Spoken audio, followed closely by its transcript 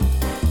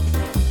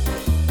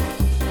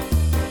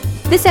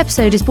This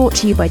episode is brought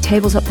to you by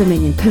Tabletop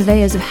Dominion,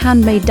 purveyors of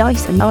handmade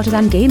dice and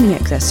artisan gaming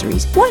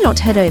accessories. Why not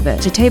head over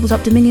to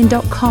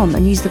tabletopdominion.com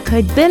and use the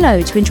code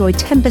BILLOW to enjoy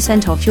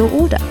 10% off your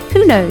order?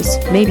 Who knows,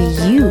 maybe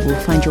you will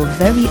find your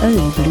very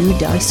own blue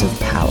dice of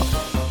power.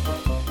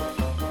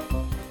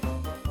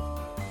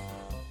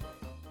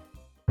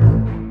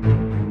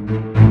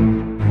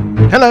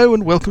 Hello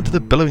and welcome to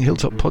the Billowing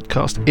Hilltop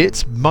podcast.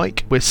 It's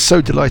Mike. We're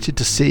so delighted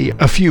to see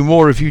a few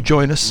more of you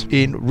join us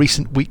in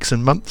recent weeks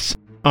and months.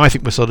 I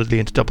think we're solidly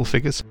into double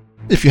figures.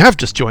 If you have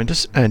just joined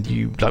us and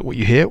you like what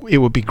you hear, it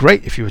would be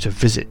great if you were to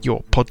visit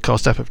your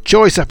podcast app of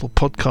choice, Apple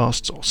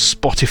Podcasts or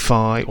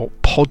Spotify or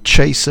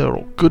Podchaser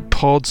or Good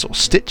Pods or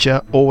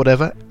Stitcher or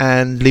whatever,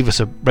 and leave us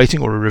a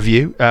rating or a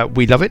review.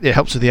 We love it. It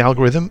helps with the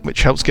algorithm,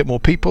 which helps get more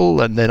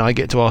people, and then I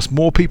get to ask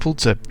more people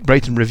to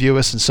rate and review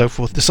us and so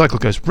forth. The cycle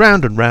goes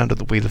round and round and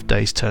the wheel of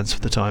days turns for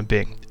the time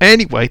being.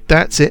 Anyway,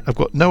 that's it. I've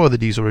got no other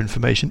news or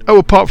information. Oh,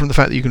 apart from the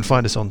fact that you can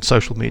find us on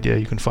social media.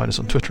 You can find us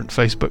on Twitter and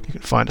Facebook. You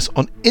can find us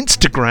on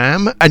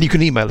Instagram. And you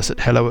can email us at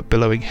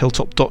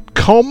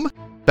hello@billowinghilltop.com.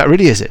 That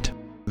really is it.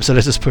 So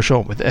let us push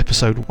on with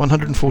episode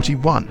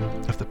 141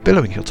 of the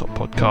Billowing Hilltop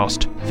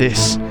podcast.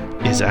 This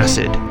is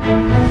Acid.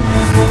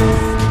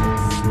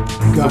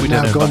 I've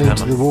now gone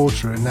into the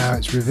water and now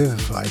it's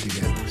revivified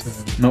again. So.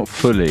 Not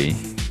fully.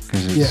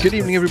 It's Good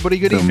evening, everybody.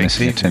 Good evening.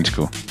 Missing a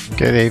tentacle.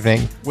 Good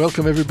evening.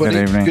 Welcome,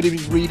 everybody. Good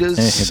evening,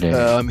 readers.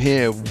 Hello. I'm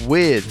here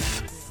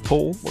with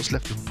Paul. What's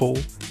left of Paul?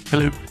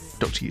 Hello.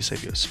 Dr.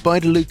 Eusebio.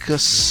 Spider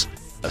Lucas.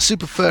 A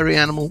super furry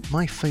animal.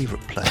 My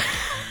favourite player.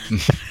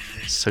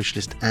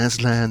 Socialist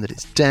Aslan. That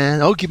it's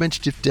Dan.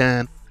 Argumentative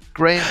Dan.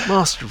 Graham,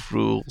 Master of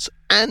Rules.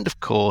 And, of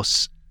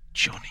course,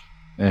 Johnny.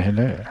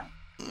 Hello.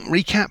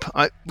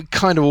 Recap. We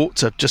kind of ought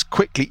to just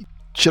quickly...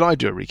 Shall I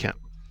do a recap?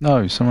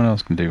 No, someone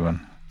else can do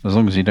one. As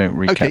long as you don't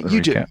recap the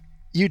recap.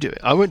 You do it.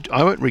 I won't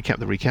recap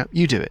the recap.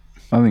 You do it.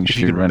 I think you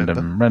should do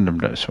random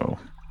dice roll.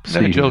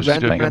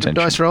 Random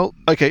dice roll.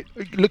 Okay,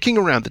 looking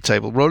around the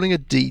table, rolling a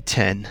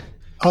d10.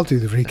 I'll do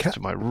the recap. To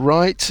my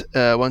right,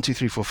 1, 2,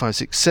 3, 4, 5,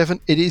 6,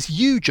 7. It is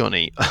you,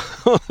 Johnny.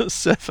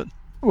 7.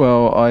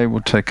 Well, I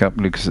will take up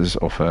Lucas's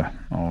offer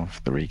of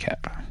the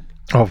recap.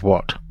 Of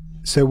what?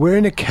 So we're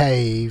in a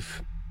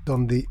cave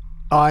on the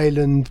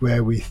island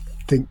where we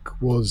think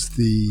was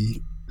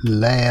the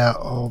lair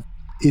of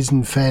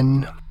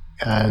Isenfen,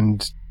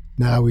 and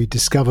now we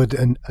discovered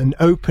an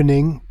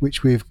opening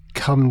which we've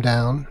come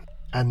down,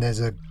 and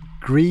there's a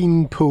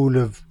green pool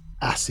of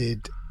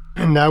acid,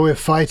 and now we're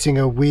fighting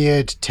a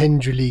weird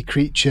tendrily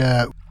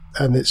creature,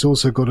 and it's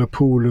also got a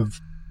pool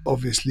of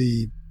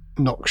obviously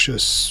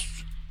noxious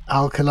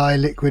alkali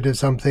liquid or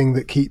something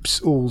that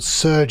keeps all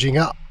surging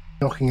up,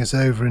 knocking us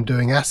over and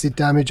doing acid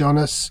damage on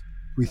us.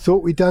 We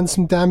thought we'd done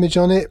some damage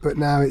on it, but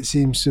now it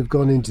seems to have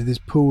gone into this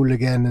pool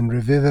again and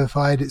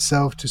revivified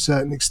itself to a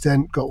certain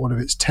extent, got one of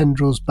its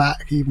tendrils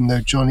back, even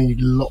though Johnny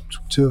lopped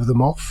 2 of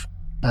them off,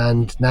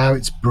 and now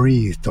it's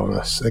breathed on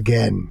us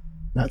again.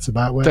 That's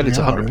about where we are. That is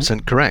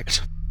 100%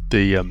 correct.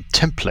 The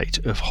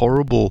template of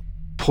horrible,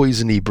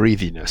 poisony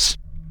breathiness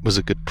was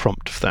a good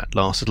prompt for that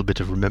last little bit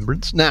of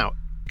remembrance. Now,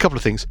 a couple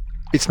of things.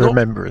 It's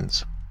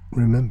Remembrance.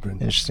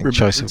 Interesting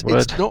choice of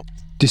word. It's not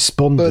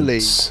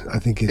despondence, I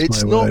think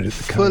is my word.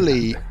 It's not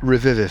fully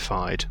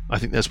revivified. I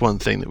think that's one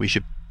thing that we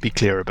should be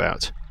clear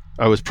about.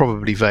 I was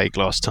probably vague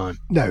last time.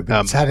 No,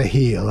 but it's had a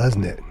heal,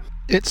 hasn't it?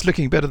 It's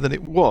looking better than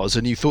it was,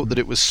 and you thought that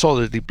it was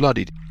solidly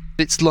bloodied.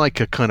 It's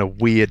like a kind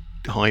of weird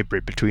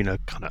hybrid between a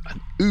kind of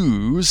an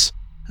ooze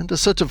and a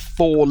sort of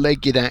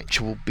 4-legged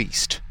actual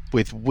beast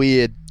with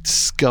weird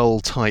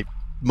skull-type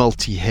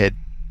multi-head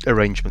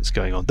arrangements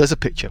going on. There's a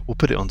picture. We'll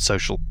put it on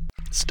social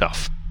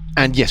stuff.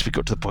 And yes, we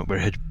got to the point where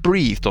it had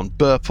breathed on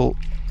Burple,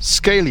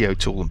 Scalio,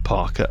 Tool and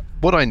Parker.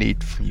 What I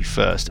need from you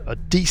first are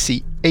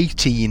DC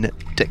 18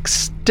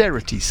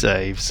 dexterity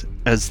saves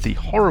as the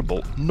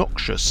horrible,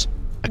 noxious,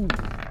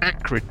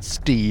 acrid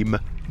steam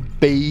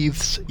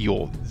bathes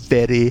your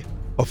very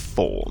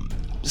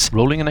forms.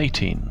 Rolling an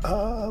 18.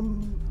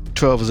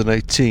 12 is an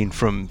 18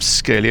 from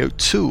Scalio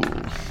Tool.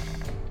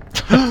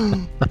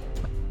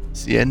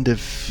 It's the end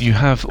of... You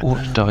have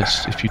Ort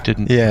dice if you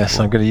didn't. Yes,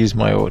 I'm going to use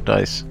my Ort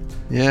dice.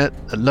 Yeah,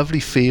 a lovely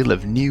feel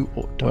of new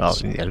Ort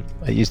dice. Well, yeah,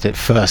 I used it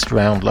first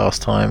round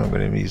last time. I'm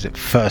going to use it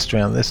first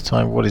round this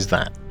time. What is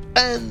that?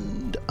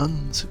 And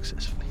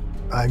unsuccessfully.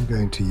 I'm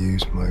going to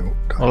use my Ort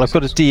dice. Well, I've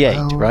got a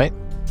D8, right?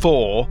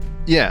 4.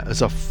 Yeah,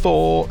 there's a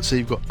 4. So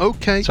you've got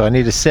okay. So I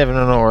need a 7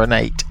 or an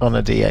 8 on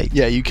a D8.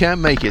 Yeah, you can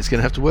make it. It's going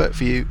to have to work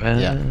for you.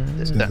 Yeah.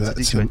 So that's a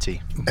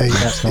D20. 8,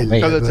 That's not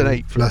me. Oh, that's an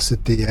 8. Plus a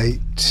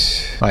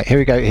D8. Right, here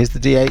we go. Here's the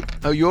D8.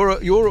 Oh,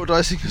 you're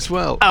dicing as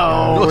well.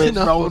 Oh, not it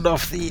enough. rolled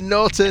off the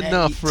Not 8.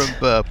 enough from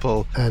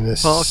Burple. And a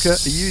Parker,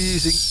 are you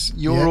using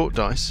your Ort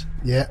dice?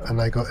 Yeah, and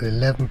I got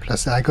 11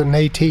 plus... I got an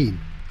 18.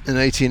 An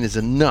 18 is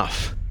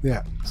enough.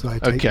 Yeah, so I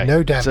take Okay.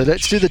 no damage. So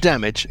let's do the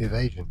damage.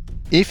 Evasion.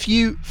 If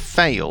you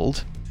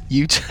failed,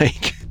 you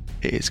take...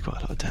 It is quite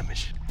a lot of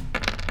damage.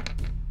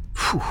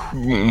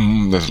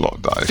 There's a lot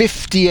of dice.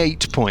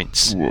 58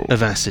 points Whoa.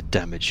 of acid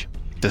damage.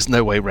 There's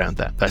no way around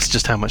that. That's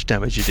just how much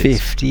damage you did.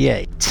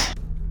 58.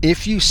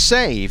 If you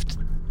saved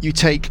You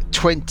take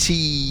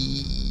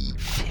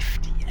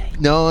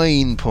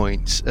 29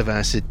 points of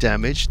acid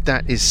damage.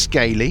 That is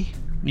scaly.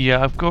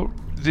 Yeah, I've got...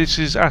 This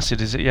is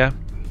acid, is it? Yeah?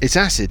 It's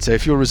acid, so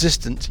if you're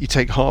resistant, you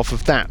take half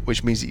of that,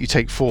 which means that you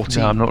take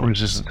 14. No, I'm not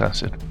resistant to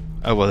acid.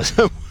 Oh, well,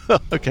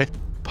 okay.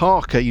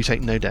 Parker, you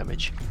take no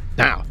damage.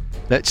 Now,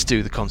 let's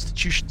do the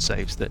constitution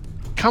saves that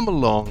come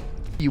along.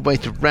 You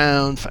wait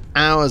around for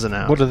hours and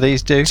hours. What do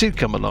these do? To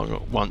come along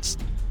at once.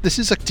 This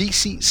is a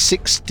DC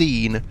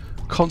 16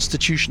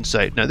 constitution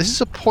save. Now, this is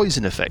a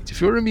poison effect.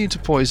 If you're immune to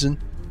poison,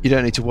 you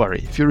don't need to worry.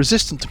 If you're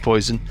resistant to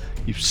poison,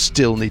 you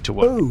still need to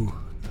worry. Oh,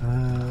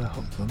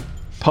 hold on.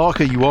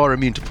 Parker, you are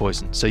immune to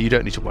poison, so you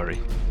don't need to worry.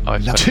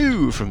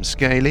 2 from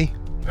Scaly.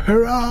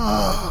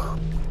 Hurrah!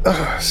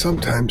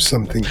 Sometimes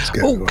something's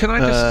going on. Oh, can I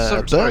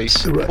just... sorry.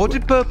 Burp. What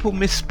did Burple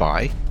miss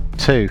by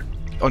 2.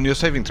 on your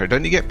saving throw?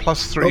 Don't you get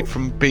 +3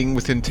 from being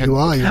within 10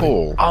 You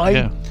fall?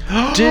 I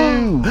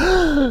do!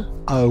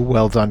 Oh,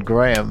 well done,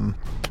 Graham.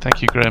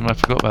 Thank you, Graham. I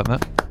forgot about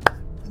that.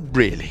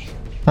 Really?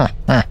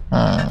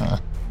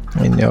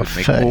 In your Make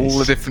face. all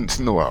the difference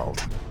in the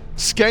world.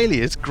 Scaly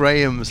is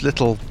Graham's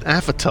little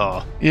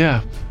avatar.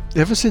 Yeah,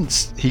 Ever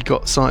since he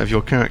got sight of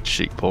your character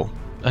sheet, Paul,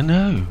 I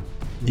know.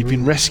 you've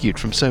been rescued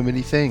from so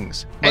many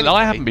things. Well, Anyway,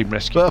 I haven't been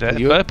rescued Burple, there.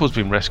 Burple's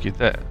been rescued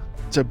there.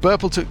 So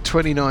Burple took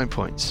 29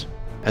 points.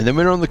 And then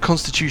when we're on the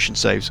constitution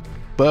saves,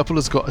 Burple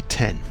has got a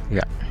 10.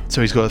 Yeah.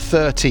 So he's got a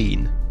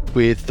 13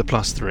 with the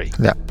 +3.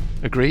 Yeah.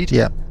 Agreed?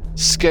 Yeah.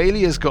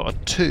 Scaly has got a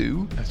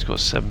 2, It's got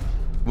 7.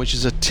 which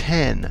is a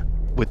 10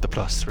 with the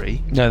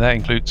 +3. No, that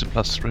includes a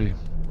 +3.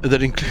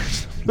 That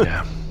includes...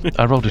 Yeah.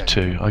 I rolled a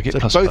 2. I get So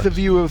 +5. both of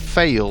you have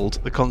failed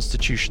the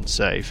constitution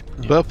save.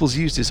 Yeah. Burple's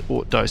used his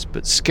Ort dice,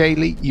 but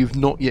Scaly, you've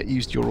not yet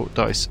used your Ort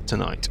dice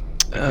tonight.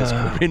 Because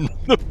we're in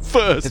the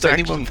first Has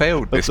anyone action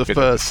failed of this the bit of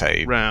the first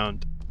save?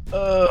 round.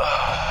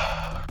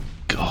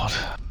 God.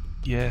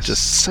 Yes.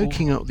 Just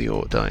soaking up the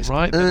Ort dice.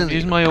 Right, then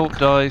use my alt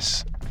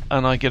dice,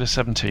 and I get a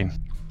 17.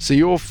 So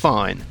you're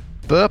fine.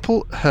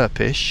 Burple,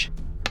 Herpish,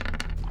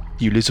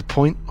 you lose a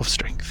point of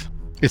strength.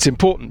 It's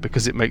important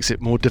because it makes it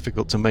more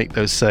difficult to make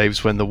those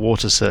saves when the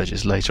water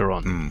surges later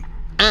on.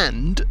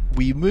 And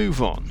we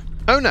move on.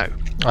 Oh no.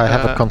 I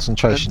have a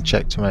concentration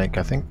check to make,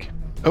 I think.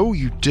 Oh,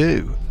 you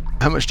do.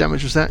 How much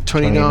damage was that?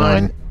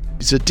 29?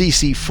 It's a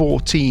DC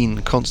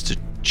 14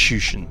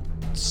 constitution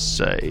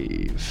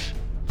save.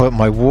 But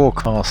my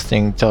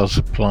warcasting does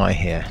apply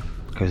here,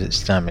 because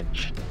it's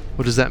damage.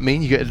 What does that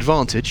mean? You get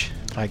advantage.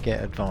 I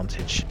get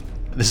advantage.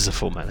 This is a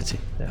formality,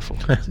 therefore.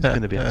 It's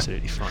going to be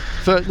absolutely fine.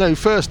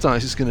 First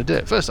dice is going to do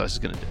it. First dice is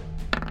going to do it.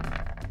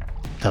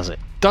 Does it?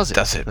 Does it?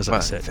 Does it? As I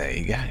Well, said. there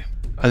you go.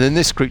 And then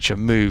this creature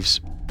moves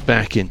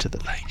back into the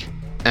lake.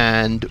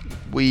 And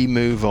we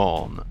move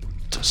on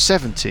to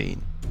 17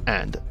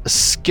 and a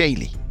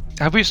Scaly.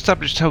 Have we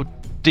established how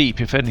deep,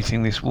 if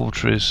anything, this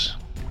water is?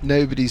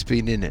 Nobody's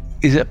been in it.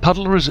 Is it a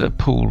puddle or is it a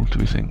pool, do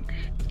we think?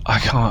 I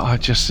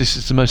can't, this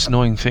is the most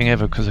annoying thing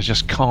ever, because I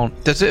just can't.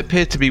 Does it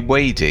appear to be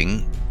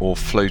wading or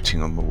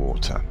floating on the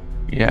water?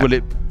 Yeah. Well,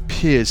 it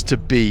appears to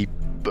be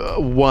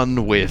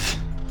one with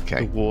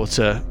the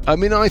water. I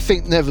mean, I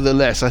think,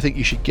 nevertheless, I think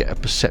you should get a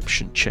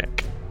perception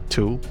check,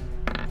 Tool.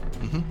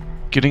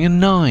 Getting a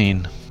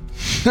 9.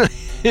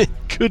 It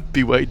could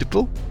be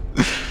wadeable.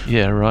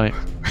 Yeah, right.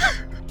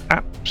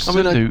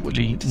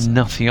 Absolutely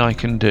nothing I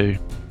can do.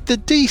 The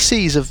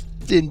DCs of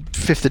in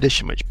 5th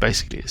edition, which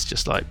basically is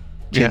just like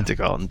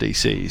kindergarten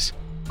DCs,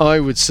 I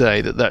would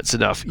say that that's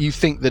enough. You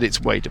think that it's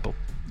wadeable.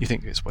 You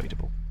think it's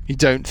wadeable. You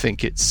don't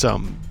think it's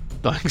some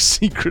like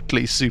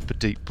secretly super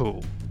deep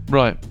pool.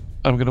 Right,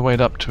 I'm going to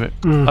wade up to it.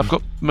 I've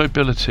got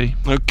mobility.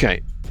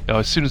 Okay. Oh,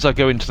 as soon as I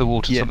go into the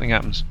water, Yeah. something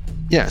happens.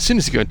 Yeah, as soon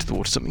as you go into the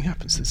water, something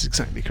happens. That's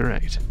exactly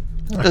correct.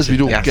 As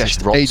we'd all The acid guessed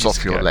drops ages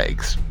off your ago.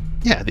 legs.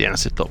 Yeah, the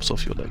acid drops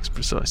off your legs,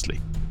 precisely.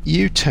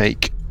 You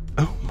take...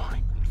 Oh,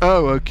 my...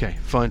 Oh, okay.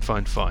 Fine.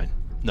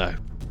 No.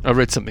 I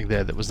read something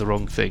there that was the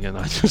wrong thing, and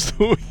I just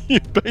thought you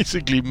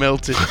basically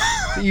melted.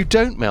 But you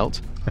don't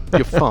melt.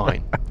 You're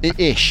fine.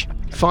 Ish.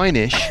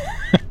 Fine-ish.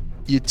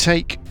 You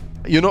take...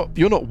 You're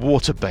not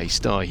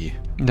water-based, are you?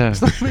 No,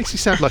 That makes you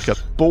sound like a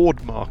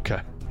board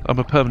marker. I'm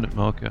a permanent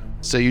marker.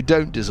 So you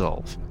don't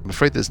dissolve. I'm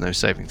afraid there's no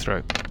saving throw.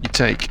 You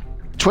take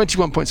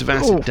 21 points of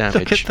acid damage.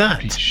 Look at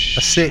that.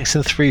 A 6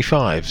 and 3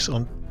 5s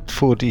on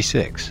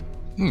 4d6.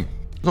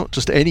 Not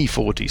just any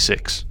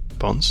 4d6,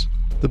 Bonds.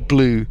 The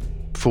blue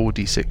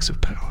 4d6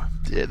 of power.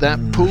 Yeah, that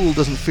pool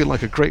doesn't feel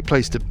like a great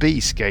place to be,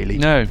 Scaly.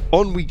 No.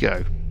 On we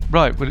go.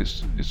 Right, well,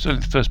 it's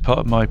only the first part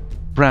of my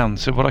round,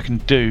 so what I can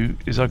do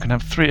is I can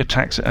have 3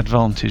 attacks at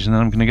advantage, and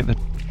then I'm going to get the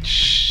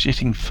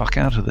shitting fuck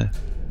out of there.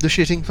 The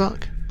shitting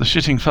fuck. The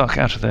shitting fuck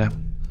out of there.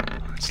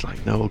 It's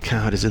like Noel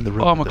Coward is in the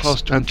room. Armor with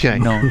class us. Okay.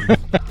 29.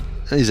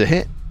 That is a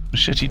hit.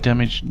 Machete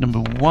damage number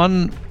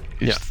 1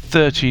 is Yeah.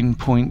 13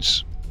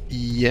 points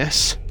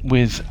Yes.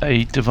 with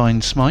a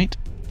divine smite.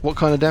 What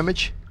kind of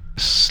damage?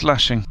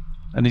 Slashing.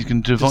 And he's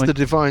going to Just divine... the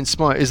divine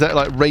smite. Is that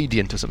like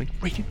radiant or something?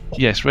 Radiant.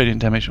 Yes,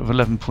 radiant damage of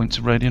 11 points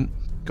of radiant.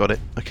 Got it.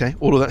 Okay.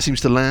 All of that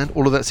seems to land.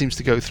 All of that seems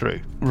to go through.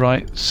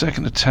 Right,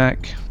 second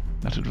attack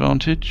At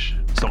advantage.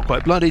 It's not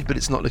quite bloodied, but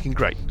it's not looking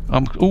great.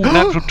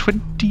 Natural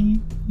 20.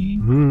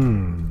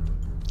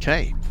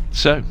 Okay.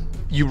 So,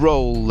 You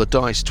roll the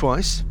dice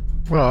twice.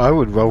 Well, I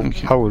would roll.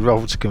 Thank you. I would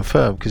roll to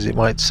confirm because it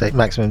might say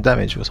maximum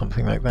damage or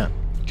something like that.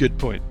 Good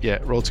point. Yeah,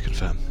 roll to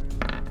confirm.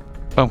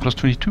 armor class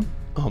 22.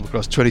 Armor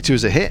class 22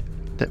 is a hit.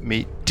 Let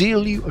me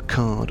deal you a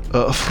card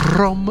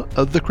from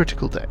the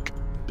critical deck.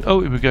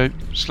 Oh, here we go.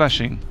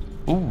 Slashing.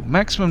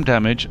 Maximum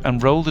damage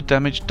and roll the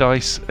damage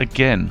dice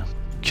again.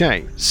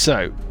 Okay,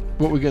 so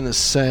what we're going to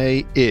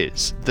say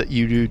is that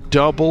you do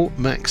double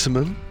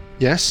maximum.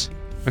 Yes?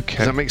 Okay.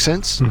 Does that make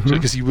sense? Mhm. So,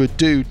 because you would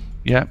do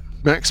Yeah.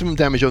 maximum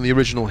damage on the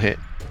original hit,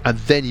 and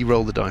then you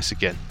roll the dice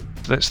again.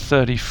 So that's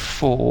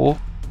 34.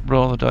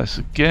 Roll the dice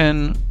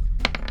again.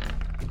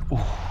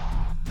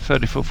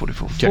 34,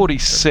 44, Okay.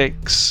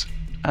 46.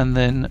 And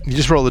then... You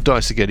just roll the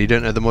dice again. You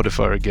don't know the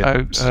modifier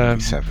again.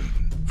 7.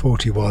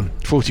 41.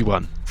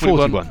 41.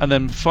 41. And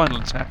then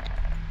final attack.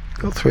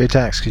 Got 3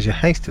 attacks because you're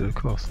hasted, of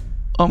course.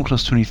 Armor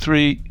class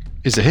 23.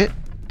 Is a hit.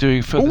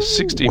 Doing further Ooh,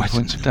 16 what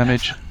points an of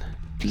damage.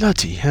 11.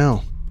 Bloody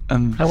hell.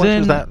 And How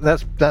then... much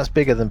was that? That's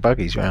bigger than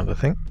Buggy's round, I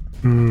think.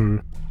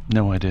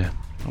 No idea.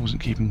 I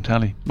wasn't keeping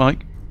tally.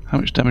 Mike, how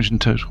much damage in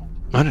total?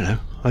 I don't know.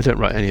 I don't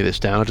write any of this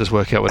down. I just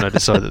work out when I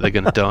decide that they're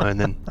going to die, and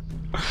then...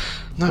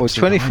 No, Well, it's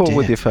no 24 with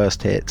idea. your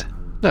first hit.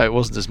 No, it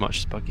wasn't as much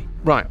as Buggy.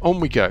 Right, on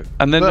we go.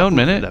 And then, But- no, a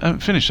minute. I haven't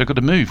finished. I've got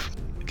to move.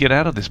 Get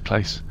out of this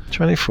place.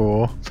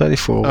 24,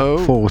 34,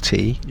 Oh.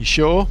 40. You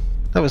sure?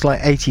 That was like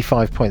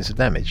 85 points of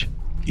damage.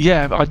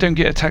 Yeah, but I don't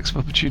get attacks of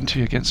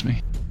opportunity against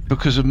me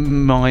because of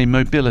my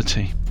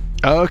mobility.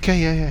 Oh, okay,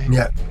 yeah.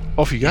 Yeah.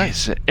 Off you go.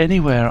 Is there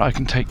anywhere I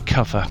can take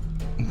cover?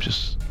 I'm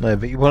just... No,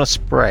 but you want to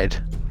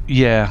spread.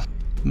 Yeah.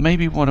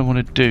 Maybe what I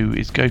want to do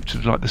is go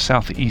to like the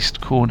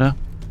southeast corner,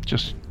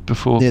 just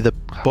before... Near the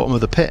bottom of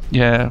the pit.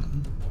 Yeah,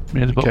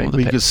 near the bottom Okay, of the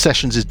pit. because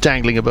Sessions is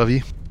dangling above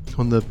you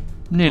on the...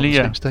 Nearly, on the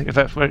yeah. sweepstake. If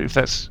that's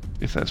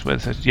where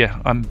it says,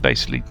 yeah, I'm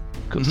basically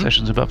got Mhm.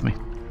 Sessions above me.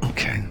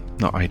 Okay,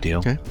 not ideal.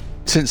 Okay.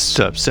 Since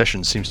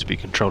Sessions seems to be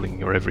controlling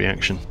your every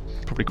action,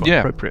 probably quite Yeah.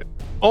 appropriate.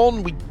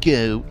 On we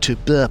go to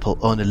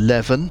Burple on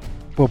 11.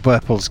 Well,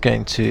 Burple's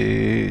going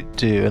to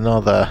do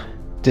another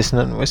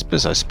Dissonant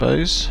Whispers, I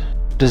suppose.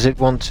 Does it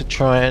want to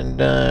try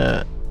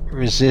and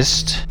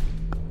resist?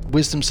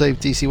 Wisdom save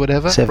DC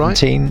whatever, right?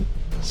 17.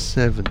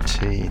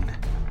 17.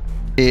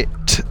 It,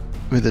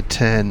 with a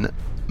 10,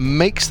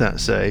 makes that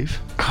save.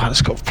 God,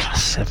 it's got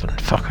 +7,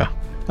 fucker.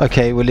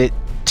 Okay, well, it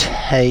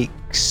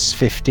takes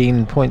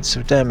 15 points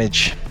of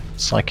damage.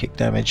 Psychic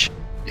damage.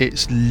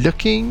 It's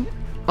looking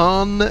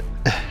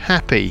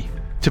unhappy.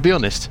 To be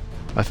honest,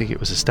 I think it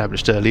was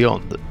established early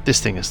on that this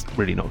thing has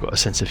really not got a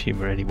sense of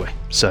humour anyway.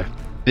 So,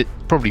 it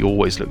probably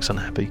always looks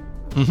unhappy.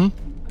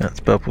 That's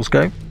Burple's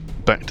go.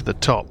 Back to the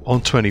top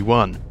on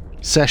 21.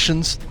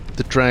 Sessions,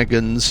 the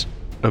dragons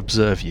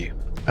observe you.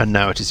 And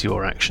now it is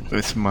your action.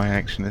 This is my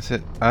action, is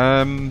it?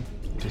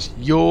 It is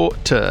your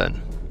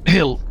turn.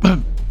 Heal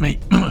me.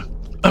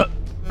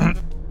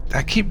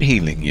 I keep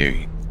healing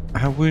you.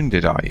 How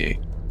wounded are you?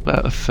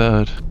 About a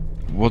third.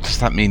 What does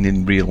that mean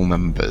in real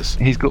numbers?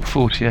 He's got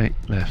 48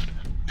 left.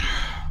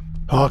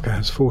 Parker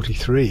has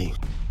 43.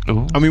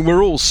 Ooh. I mean,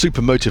 we're all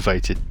super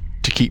motivated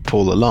to keep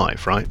Paul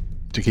alive, right?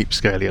 To keep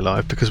Scaly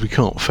alive, because we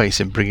can't face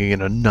him bringing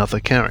in another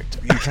character.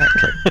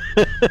 Exactly.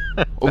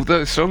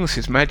 Although, as long as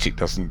his magic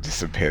doesn't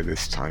disappear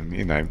this time,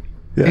 you know.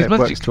 Yeah, His it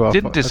magic works to our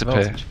didn't disappear.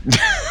 advantage.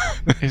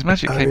 His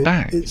magic I came mean,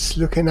 back. It's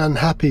looking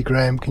unhappy,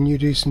 Graham. Can you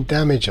do some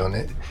damage on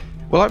it?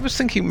 Well, I was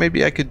thinking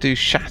maybe I could do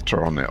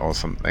shatter on it or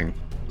something.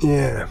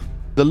 Yeah.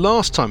 The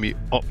last time you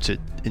opted,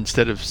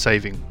 instead of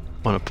saving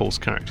one of Paul's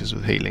characters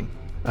with healing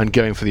and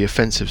going for the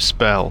offensive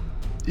spell,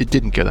 it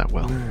didn't go that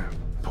well.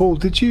 Paul,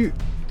 did I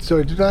That's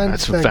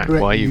in understand fact why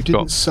correctly, you you've didn't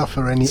got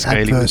suffer any Scaly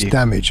with adverse you.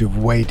 damage of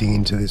wading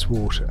into this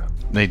water?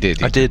 They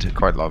did. I It did.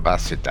 quite a lot of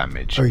acid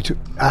damage. Oh, you took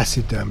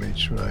acid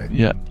damage, right?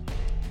 Yeah,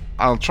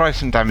 I'll try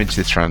some damage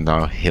this round.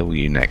 I'll heal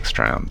you next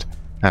round.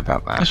 How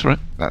about that? that's right.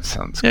 That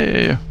sounds good.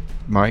 Yeah.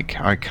 Mike,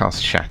 I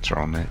cast shatter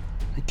on it.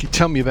 Can you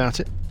tell me about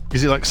it?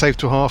 Is it like save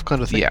to half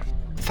kind of thing? Yeah.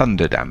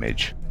 Thunder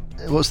damage.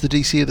 What's the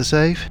DC of the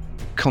save?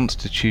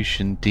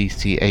 Constitution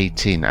DC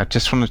 18. I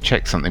just want to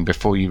check something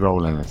before you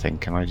roll anything.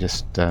 Can I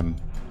just...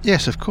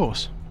 Yes, of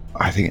course.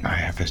 I think I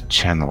have a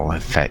channel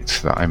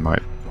effect that I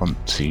might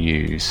want to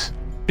use.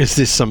 Is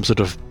this some sort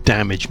of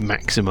damage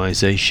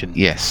maximization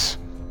Yes.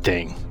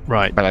 thing?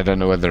 Right. But I don't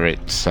know whether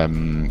it's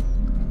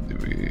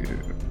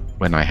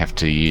when I have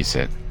to use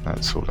it.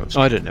 That sort of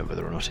I don't know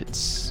whether or not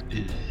it's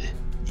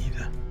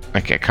either.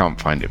 Okay, I can't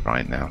find it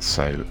right now,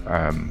 so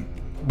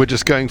We're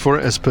just going for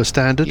it as per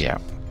standard. yeah.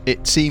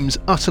 It seems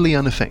utterly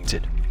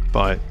unaffected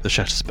by the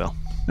shatter spell.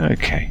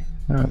 Okay.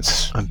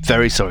 That's I'm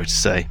very sorry to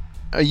say.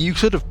 Are you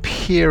sort of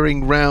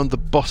peering round the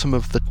bottom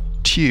of the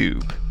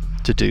tube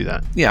to do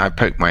that? yeah, I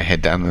poke my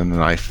head down and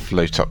then I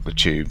float up the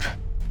tube.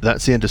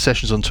 That's the end of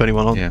sessions on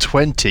 21. On Yeah.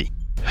 20.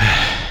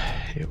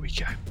 Here we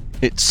go.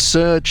 It's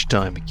surge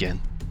time again.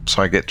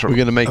 So I get to We're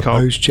going to make our...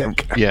 Opposed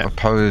check. Yeah.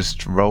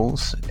 opposed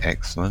rolls.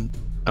 Excellent.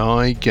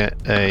 I get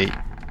a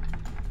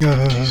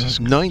Jesus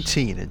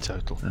 19 in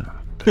total.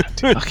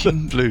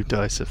 fucking Blue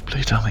dice of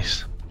blue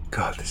dummies.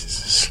 God, this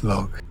is a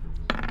slog.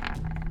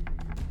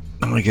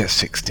 I'm going to get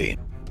 16.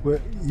 You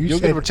You're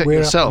said gonna protect we're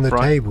yourself, up on the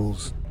right?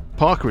 tables.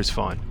 Parker is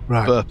fine.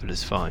 Right. Burple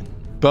is fine.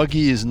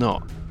 Buggy is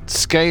not.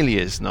 Scaly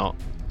is not.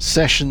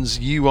 Sessions,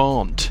 you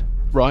aren't.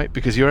 Right?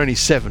 Because you're only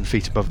 7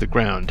 feet above the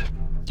ground.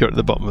 You're at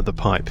the bottom of the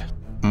pipe.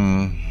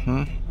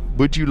 Mm-hmm.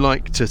 Would you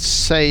like to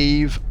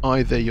save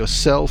either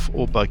yourself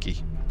or Buggy?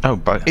 Oh,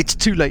 but It's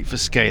too late for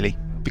Scaly,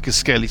 because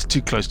Scaly's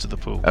too close to the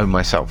pool.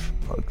 myself,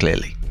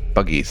 clearly.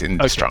 Buggy's Okay,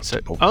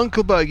 indestructible. so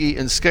Uncle Buggy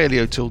and Scaly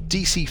O'Toole,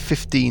 DC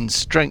 15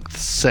 strength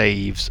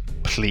saves,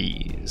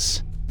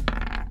 please.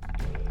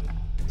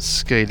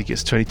 Scaly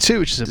gets 22,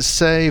 which is a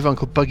save.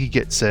 Uncle Buggy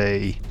gets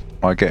a...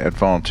 I get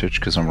advantage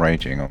because I'm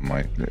raging on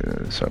my...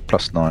 so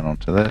 +9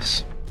 onto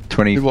this.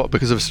 25 What,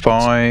 because of...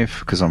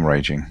 because I'm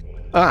raging.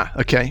 Ah,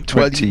 okay.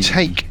 Well, you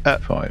take...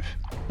 5.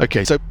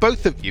 Okay, so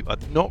both of you are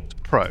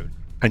knocked prone,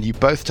 and you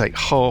both take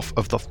half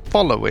of the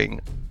following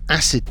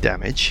acid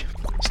damage.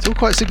 Still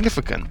quite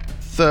significant.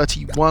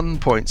 31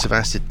 points of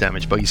acid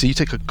damage, Buggy. So you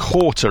take a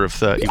quarter of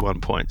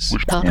 31 points.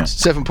 Yeah.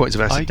 7 points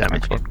of acid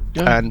damage.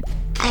 And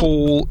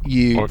Paul,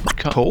 you...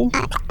 Paul?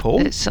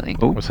 Paul? It's something.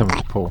 What's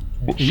happening to Paul?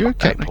 Are you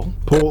okay,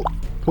 Paul?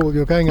 Paul,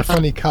 you're going a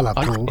funny colour,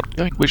 Paul.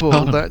 Which Paul,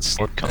 part?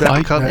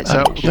 that cuts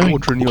out the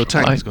water in your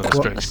tank has gone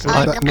astray. What's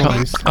that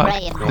noise?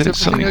 Is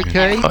everything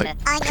okay?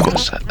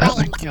 What's that?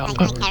 Don't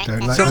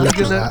like Something the look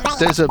in of that. that.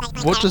 There's a...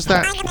 What does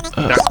that...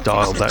 That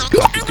dial, that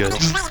can't be good.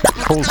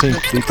 Paul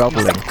seems to be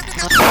bubbling.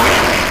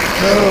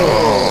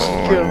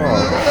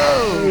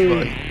 Oh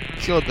my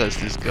God, that's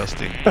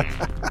disgusting.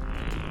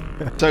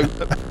 So,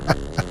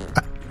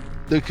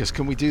 Lucas,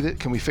 can we do that?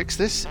 Can we fix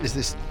this? Is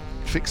this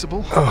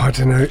fixable? Oh, I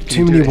don't know.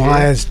 Too you do many it here?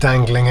 wires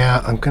dangling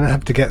out. I'm going to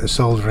have to get the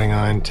soldering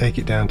iron, take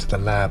it down to the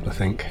lab, I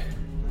think.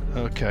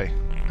 Okay.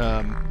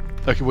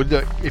 Okay. Well,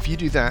 look, if you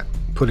do that,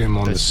 Put him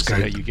on the let's see how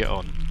scope. you get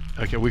on.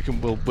 Okay.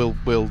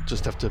 We'll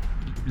just have to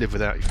live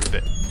without you for a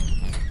bit.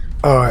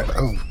 All right.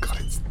 Oh, God,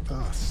 it's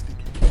sticky.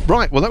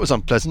 Right. Well, that was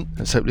unpleasant.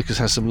 Let's hope Lucas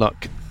has some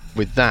luck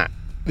with that.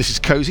 This is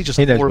cozy, just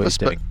He knows four of what us, he's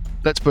but doing.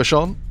 let's push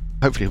on.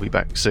 Hopefully he'll be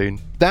back soon.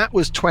 That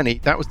was 20.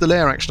 That was the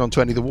layer action on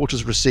 20. The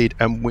waters recede,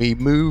 and we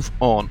move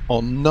on.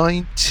 On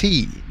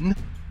 19,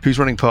 who's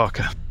running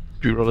Parker?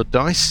 Do we roll a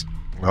dice?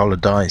 Roll a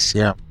dice,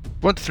 yeah.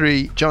 1 to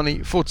 3, Johnny.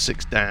 4 to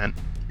 6, Dan.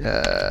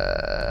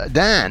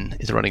 Dan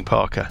is running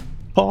Parker.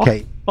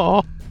 Okay.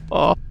 Oh.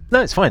 No,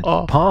 it's fine.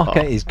 Oh,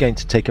 Parker oh. is going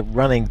to take a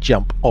running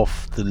jump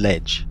off the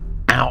ledge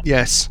out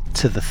Yes.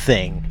 to the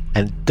thing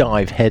and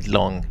dive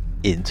headlong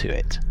into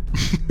it.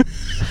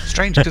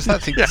 Strange, because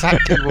that's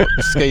exactly what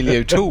Scaly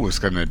O'Toole was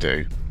going to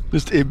do.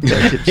 Just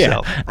embed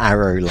himself.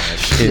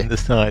 Arrow-like in the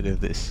side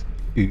of this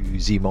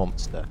oozy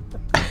monster.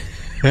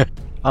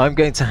 I'm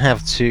going to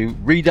have to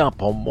read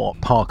up on what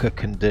Parker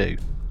can do.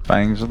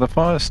 Fangs of the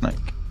fire snake.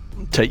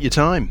 Take your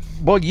time.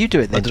 Well, you do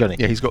it then, Johnny.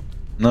 Yeah, he's got...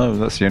 No,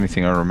 that's the only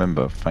thing I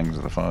remember. Fangs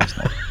of the fire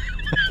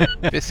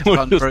snake. Fist of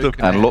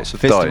unbroken And air. lots of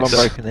Fist of dice.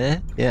 unbroken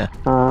air? Yeah.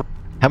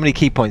 How many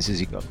key points has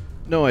he got?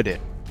 No idea.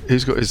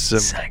 Who's got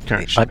his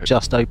character sheet? I'm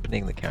just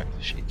opening the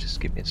character sheet.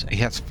 Just give me a second.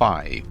 He has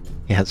 5.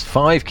 He has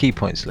 5 key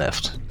points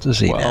left. Does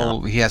he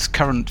Well, now? he has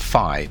current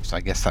 5, so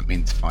I guess that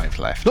means 5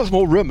 left. Lots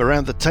more room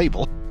around the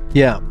table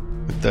Yeah,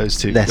 with those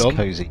two less gone.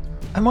 cozy.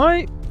 Am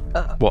I?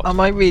 What? Am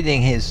I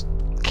reading his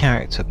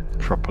character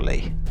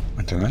properly?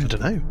 I don't I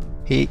don't know.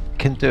 He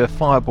can do a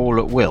fireball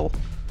at will.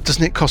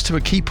 Doesn't it cost him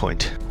a key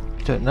point?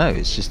 Don't know.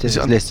 It's just in Is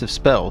his it list of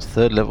spells.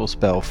 3rd level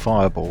spell,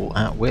 fireball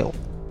at will.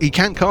 He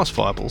can cast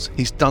fireballs.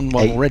 He's done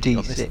one already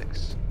on this thing.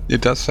 8d6.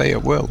 It does say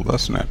it will,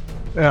 doesn't it?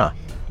 Yeah.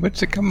 Where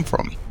does it come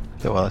from?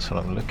 Well, that's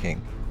what I'm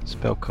looking.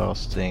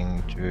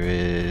 Spellcasting,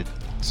 druid,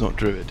 It's not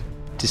druid.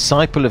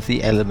 disciple of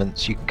the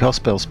elements. You can cast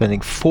spells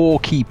spending 4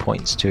 key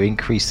points to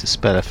increase the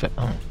spell effect.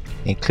 Oh.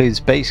 Includes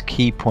base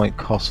key point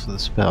cost for the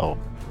spell.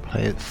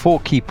 Play 4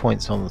 key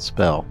points on the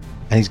spell,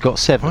 and he's got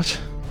 7.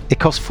 What? It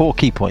costs 4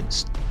 key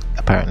points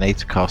apparently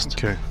to cast.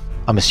 Okay.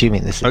 I'm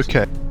assuming this is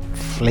Okay.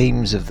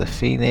 Flames of the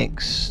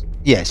Phoenix.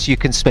 Yes, you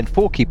can spend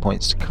 4 key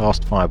points to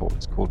cast Fireball.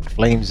 It's called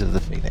Flames of the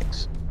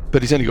Phoenix.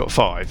 But he's only got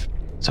 5.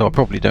 So I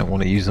probably don't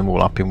want to use them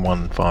all up in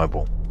one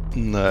Fireball.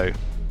 No.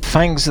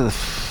 Fangs of the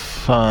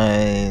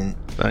Fine.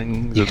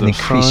 Fangs You of can the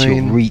increase your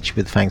Fine. reach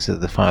with Fangs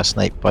of the Fire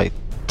Snake by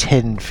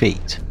 10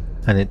 feet,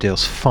 and it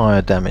deals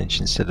fire damage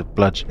instead of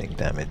bludgeoning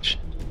damage.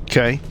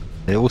 Okay.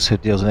 It also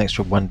deals an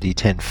extra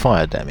 1d10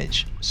 fire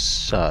damage.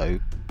 So,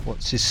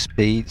 what's his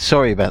speed?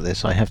 Sorry about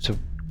this, I have to,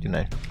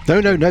 No.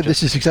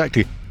 This is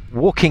exactly.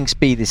 Walking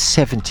speed is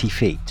 70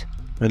 feet.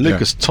 When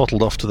Lucas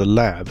tottled off to the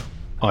lab,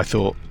 I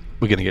thought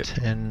we're going to get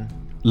 10,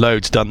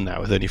 loads done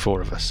now with only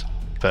 4 of us.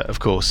 But of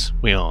course,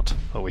 we aren't,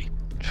 are we?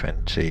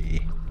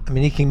 20. I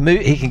mean, he can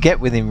move. He can get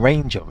within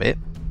range of it.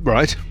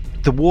 Right.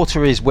 The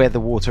water is where the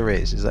water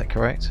is. Is that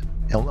correct?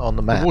 On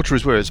the map. The water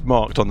is where it's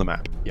marked on the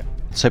map. Yeah.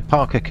 So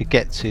Parker could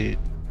get to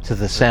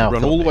the south.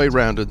 Run of all the it. way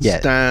round and Yeah.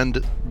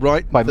 stand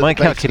right. By at the my base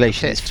of the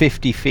calculation, it's pit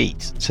 50 feet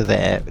to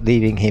there,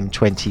 leaving him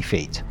 20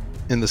 feet.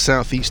 in the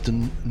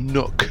southeastern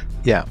nook.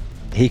 Yeah.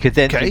 He could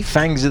then Okay. do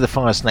Fangs of the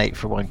Fire Snake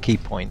for 1 key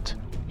point,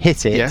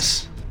 hit it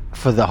Yes.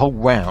 for the whole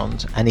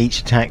round, and each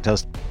attack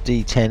does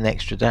D10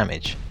 extra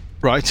damage.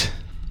 Right.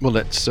 Well,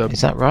 let's.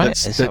 Is that right?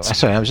 let's-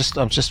 Sorry,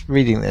 I'm just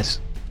reading this.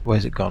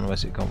 Where's it gone?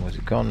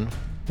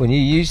 When you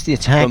use the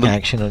attack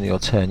action on your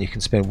turn, you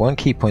can spend 1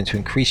 key point to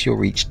increase your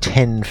reach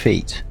 10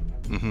 feet.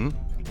 Mm-hmm.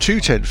 2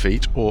 10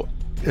 feet or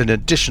an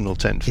additional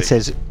 10 feet. It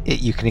says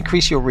you can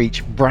increase your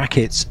reach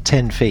brackets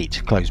 10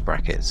 feet, close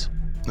brackets.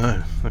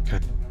 Oh, okay.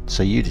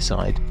 So you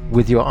decide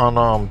with your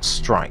unarmed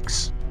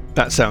strikes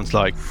That sounds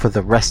like for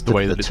the rest the of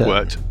way the that it's turn.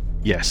 worked.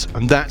 Yes,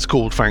 and that's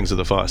called Fangs of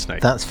the Fire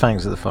Snake. That's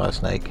Fangs of the Fire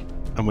Snake.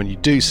 And when you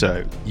do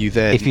so, you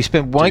then. If you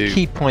spend 1 do-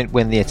 key point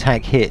when the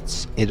attack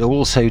hits, it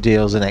also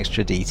deals an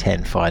extra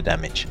D10 fire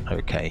damage.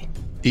 Okay.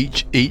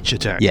 each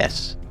attack.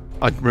 Yes.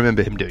 I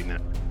remember him doing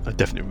that. I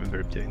definitely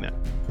remember him doing that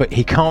But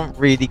he can't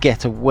really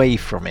get away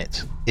from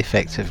it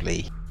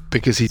effectively.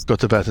 because he's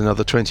got about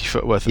another 20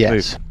 foot worth of Yes.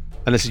 movement,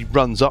 unless he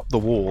runs up the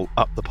wall,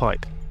 up the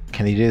pipe.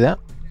 Can he do that?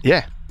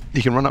 Yeah,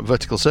 he can run up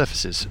vertical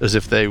surfaces as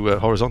if they were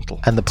horizontal.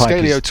 And the pipe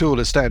Scaly is- O'Toole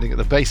is standing at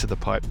the base of the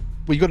pipe.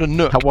 Well, you got a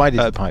nook. How wide is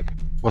the pipe?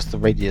 What's the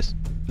radius?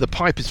 The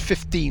pipe is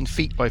 15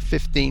 feet by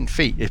 15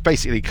 feet. It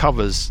basically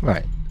covers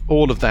Right.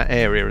 all of that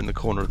area in the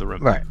corner of the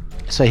room. Right.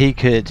 So he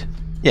could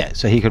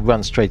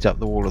run straight up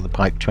the wall of the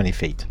pipe 20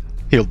 feet.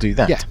 He'll do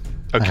that. Yeah.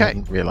 I Okay.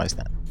 hadn't realised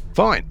that.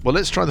 Fine. Well,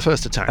 let's try the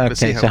first attack. Let's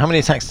see Okay, so how many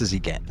attacks does he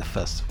get,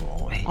 first of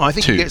all? I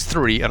think 2. he gets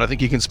 3, and I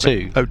think he can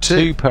spend. 2. Oh, 2.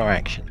 2 per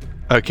action.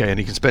 Okay, and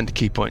he can spend a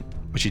key point,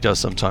 which he does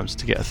sometimes,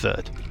 to get a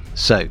third.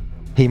 So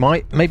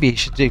maybe he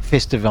should do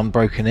Fist of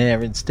Unbroken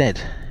Air instead.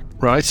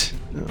 Right.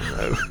 Oh,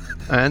 no.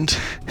 And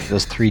It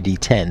does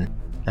 3d10,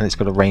 and it's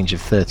got a range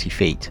of 30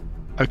 feet.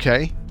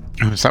 okay,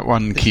 Oh, is that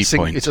one key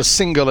point? it's a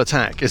single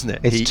attack, isn't it?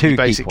 It's he 2 key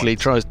basically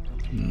points. tries.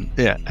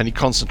 Yeah, and he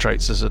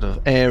concentrates a sort of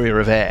area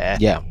of air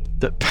Yeah.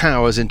 that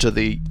powers into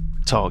the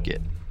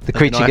target. The And then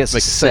creature I have gets to a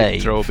make a saving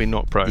save. throw or be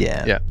knocked prone.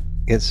 Yeah. Yeah.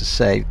 Gets a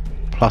save,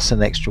 plus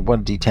an extra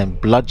 1d10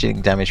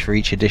 bludgeoning damage for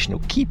each additional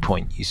key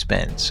point you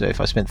spend. So if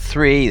I spend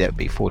 3, that would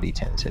be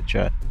 4d10,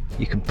 etc.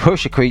 You can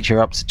push a creature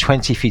up to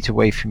 20 feet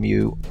away from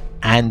you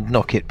and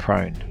knock it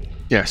prone.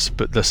 Yes,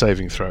 but the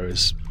saving throw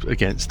is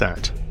against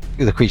that.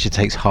 The creature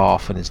takes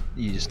half and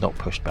you just not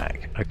pushed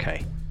back.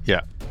 Okay.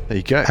 Yeah. There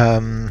you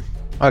go.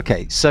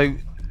 Okay, so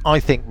I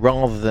think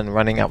rather than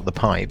running up the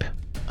pipe,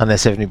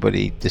 unless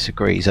anybody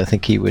disagrees, I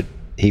think he would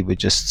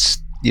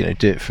just do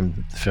it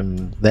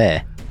from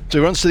there. So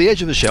he runs to the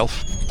edge of the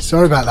shelf.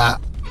 Sorry about that.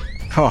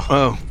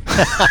 Oh,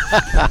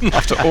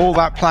 After all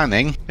that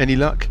planning, any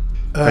luck?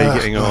 How are you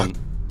getting on?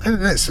 I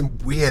don't know, it's some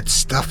weird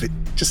stuff. It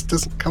just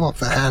doesn't come off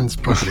the hands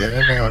properly. I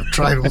don't know. I've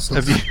tried all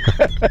sorts of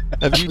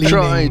Have you cleaning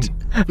tried?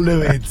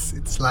 fluids.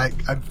 It's like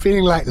I'm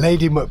feeling like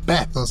Lady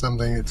Macbeth or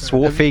something. It's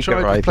Have you Swarfiga,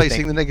 tried right?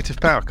 replacing the negative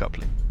power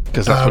coupling?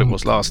 Because that's what it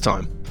was last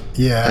time.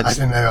 yeah. I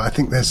don't know. I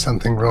think there's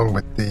something wrong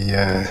with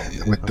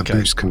the Okay.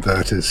 boost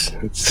converters.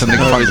 It's something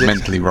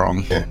fundamentally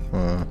wrong.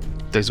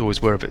 Those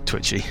always were a bit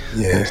twitchy.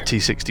 Yeah. Those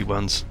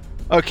T61s.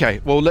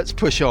 Okay, well, let's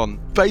push on.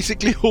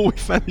 Basically, all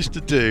we've managed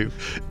to do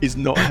is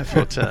not have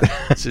your turn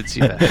since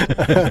you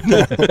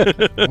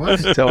left. What?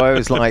 So I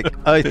was like,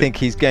 I think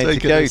he's going to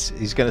Taking go. us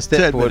He's going to 10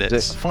 step forward.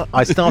 minutes.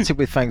 I started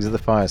with Fangs of the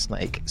Fire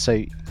Snake.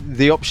 So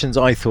the options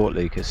I thought,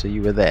 Lucas, so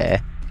you were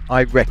there.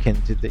 I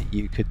reckoned that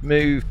you could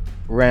move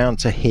round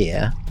to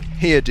here.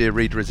 Here, dear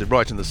reader, is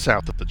right in the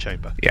south of the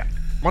chamber. Yeah.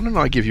 Why don't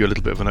I give you a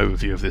little bit of an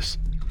overview of this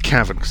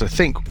cavern? Because I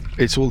think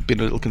it's all been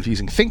a little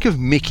confusing. Think of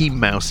Mickey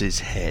Mouse's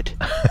head.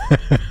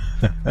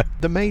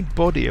 The main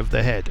body of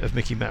the head of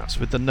Mickey Mouse,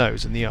 with the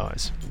nose and the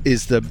eyes,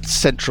 is the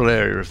central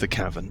area of the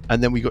cavern.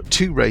 And then we've got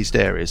 2 raised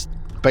areas,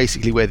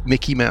 basically where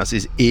Mickey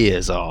Mouse's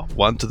ears are.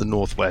 One to the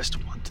northwest,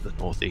 one to the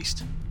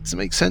northeast. Does it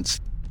make sense?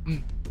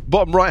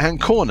 Bottom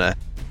right-hand corner,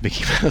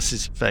 Mickey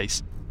Mouse's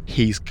face.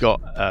 He's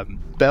got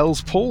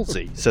Bell's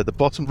palsy. So the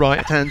bottom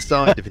right-hand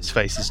side of his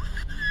face is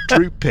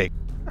drooping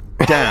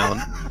down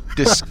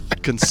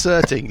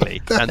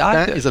disconcertingly. And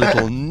that is a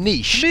little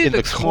niche It in the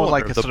looks more corner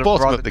like of a the sort of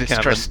bottom rather of the cavern,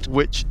 distressed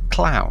which...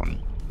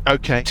 clown.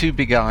 Okay. 2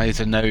 big eyes,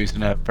 a nose,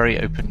 and a very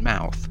open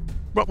mouth.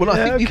 Right, well, I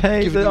think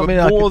Okay, you've given I them mean,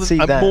 I more, could see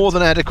a that. more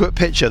than adequate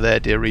picture there,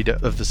 dear reader,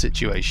 of the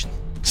situation.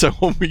 So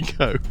on we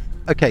go.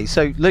 Okay,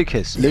 so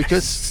Lucas,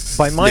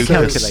 by my Lucas,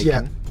 calculation,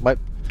 yeah. my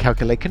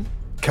calculation,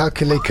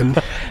 Calculacan.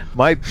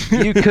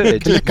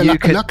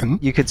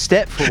 you could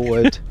step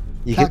forward.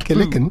 You could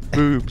Calculacan.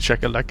 Boom,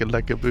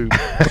 shakalaka boom.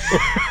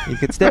 you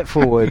could step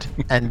forward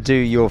and do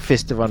your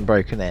Fist of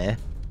Unbroken Air,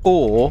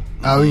 or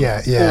Oh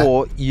yeah, yeah.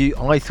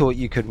 I thought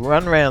you could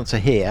run round to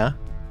here,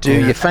 do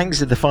your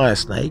Fangs of the Fire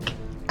Snake,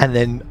 and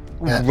then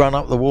Yeah. run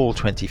up the wall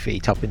 20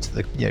 feet up into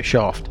the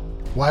shaft.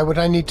 Why would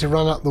I need to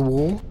run up the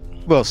wall?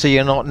 Well, so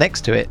you're not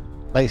next to it,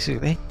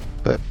 basically.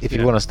 But if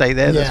you want to stay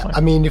there, that's Yeah, fine.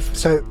 I mean, if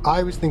so,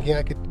 I was thinking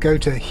I could go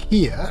to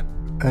here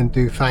and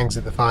do Fangs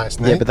of the Fire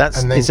Snake. Yeah, but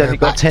and then it's go only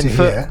got back to 10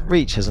 foot here.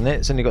 reach, hasn't it?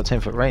 It's only got 10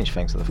 foot range,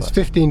 Fangs of the Fire. It's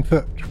 15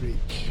 foot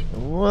reach.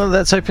 Well,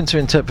 that's open to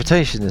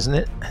interpretation, isn't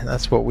it?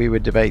 That's what we were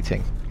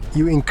debating.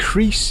 You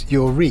increase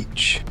your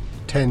reach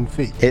 10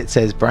 feet. It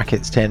says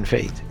brackets 10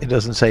 feet. It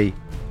doesn't say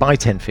by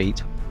 10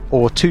 feet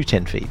or to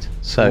 10 feet.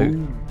 So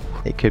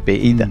it could be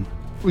either.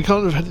 We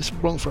can't have had this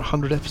wrong for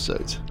 100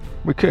 episodes.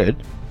 We could.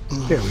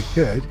 Yeah, we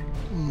could.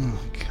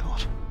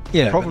 God.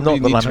 Yeah, Probably not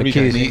need that to I'm read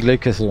accusing any-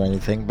 Lucas or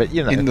anything, but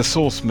you know, In the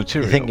source you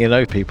material. think you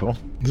know people.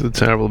 It's a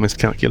terrible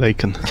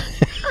miscalculation.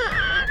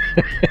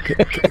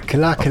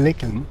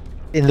 Kalakalikan.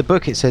 In the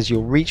book, it says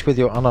your reach with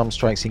your unarmed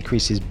strikes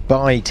increases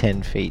by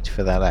 10 feet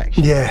for that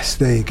action. Yes,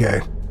 there you go.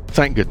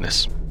 Thank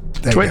goodness.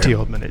 There you 20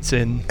 go. odd minutes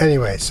in,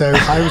 Anyway, so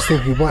I was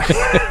thinking, what?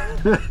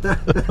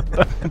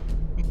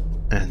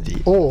 and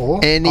the Or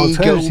Any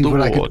alternatively, gold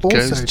what I could award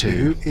also goes to-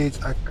 do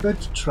is I could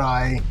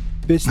try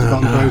Fist of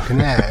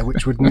Unbroken Air,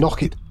 which would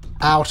knock it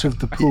out of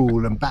the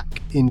pool and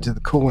back into the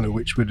corner,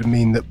 which would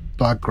mean that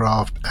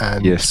Bugcraft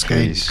and Yes,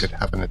 Scaly please. could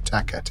have an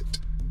attack at it.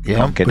 Yeah,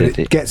 Can't get But it.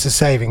 it gets a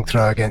saving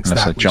throw against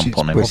Unless that, I jump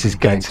on him. which is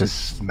probably going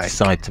to make.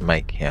 decide to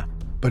make, yeah.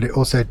 But it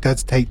also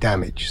does take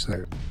damage,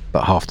 so...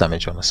 But half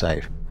damage on a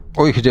save.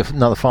 Or you could do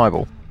another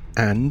fireball.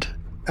 and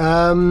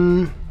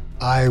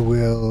I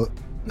will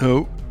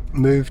oh,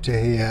 move to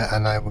here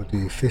and I will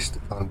do Fist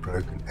of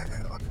Unbroken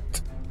Air on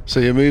it. so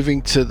you're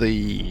moving to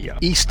the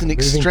eastern Moving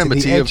to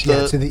extremity the of edge,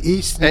 the to the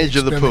eastern edge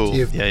of the extremity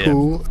pool. of the Yeah, yeah.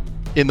 pool.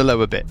 in the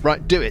lower bit.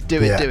 Right, do it.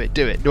 Yeah. Do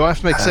it. Do I have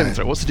to make a saving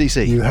throw? What's the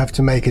DC? You have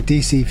to make a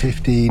DC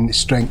 15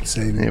 strength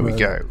saving. Here we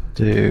throw. go.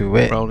 Do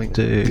it. Rolling.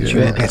 Do You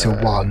will it. get a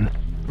 1.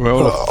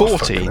 Roll a Oh, 14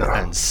 fucking hell.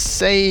 and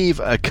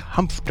save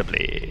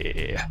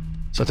comfortably.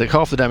 So take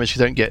half the damage if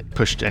you don't get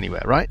pushed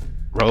anywhere, right?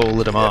 Roll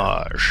the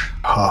damage.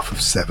 Half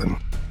of 7.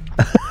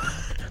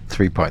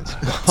 3 points.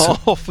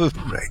 Half of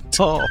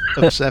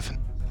Great. 7.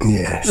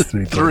 Yes,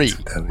 3 Three. points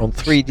of damage. On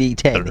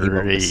 3d10, he rolled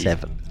a Three.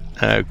 7.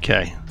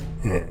 Okay.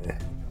 Yeah.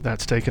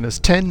 That's taken us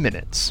 10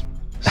 minutes.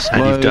 And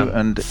Slow you've done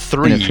and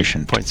 3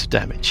 inefficient. points of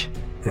damage.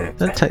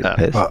 Don't take the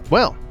piss. But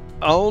Well,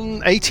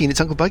 on 18, it's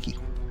Uncle Buggy.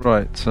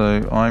 Right,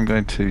 so I'm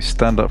going to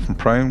stand up from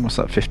prone. What's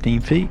that,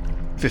 15 feet?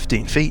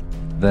 15 feet.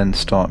 Then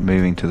start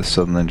moving to the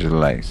southern edge of the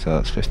lake. So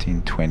that's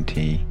 15,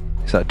 20.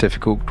 Is that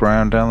difficult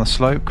ground down the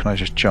slope? Can I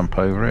just jump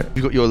over it?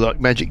 You've got your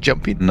magic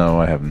jumping. No,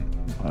 I haven't.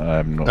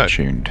 I'm not Oh.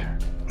 tuned.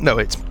 No,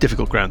 it's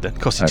difficult ground then.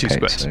 Costs you 2 Okay,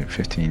 squares. so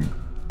 15.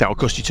 That will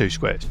cost you 2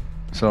 squares.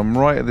 So I'm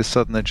right at the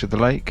southern edge of the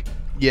lake.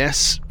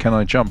 Yes. Can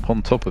I jump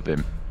on top of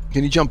him?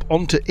 Can you jump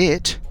onto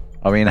it?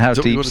 I mean, how Is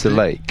that what you deep's wanna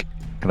the do? lake?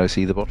 Can I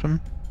see the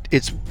bottom?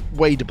 It's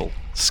wadeable.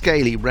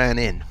 Scaly ran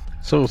in.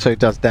 It also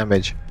does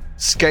damage.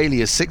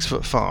 Scaly is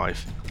 6'5",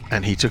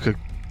 and he took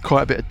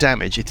quite a bit of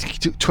damage. He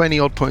took 20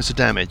 odd points of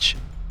damage.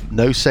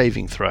 No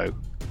saving throw.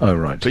 Oh,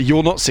 right. But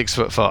you're not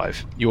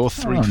 6'5". You're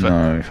 3'2"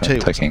 no, if I'm or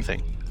taking-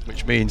 something,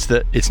 which means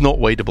that it's not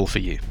wadeable for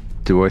you.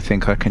 Do I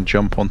think I can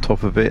jump on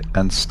top of it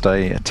and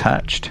stay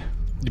attached?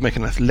 You make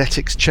an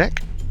athletics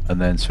check. And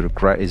then sort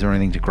of is there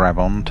anything to grab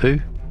onto?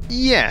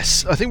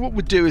 Yes, I think what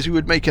we'd do is we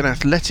would make an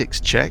athletics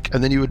check,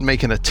 and then you would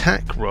make an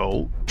attack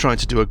roll trying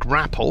to do a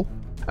grapple,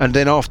 and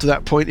then after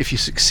that point, if you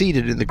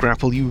succeeded in the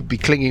grapple, you would be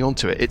clinging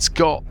onto it. It's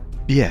got,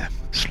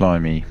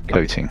 Slimy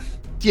coating.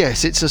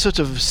 yes, it's a sort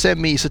of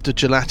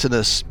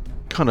gelatinous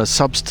kind of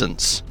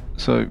substance.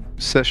 So,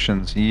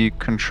 Sessions, are you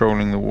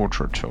controlling the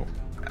water at all?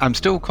 I'm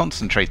still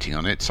concentrating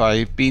on it, so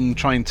I've been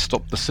trying to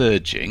stop the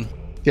surging.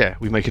 Yeah,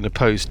 we make an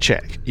opposed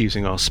check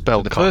using our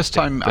spell. The first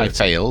time I ability.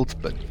 failed,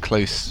 but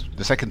close.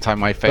 The second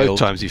time I failed, Both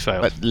times you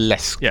failed. but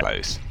less Yeah.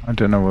 close. I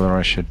don't know whether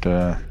I should...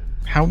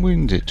 How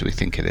wounded do we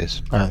think it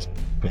is? That's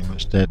pretty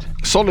much dead.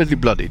 Solidly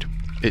bloodied.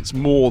 It's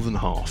more than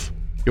half.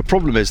 Your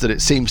problem is that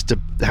it seems to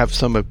have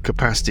some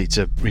capacity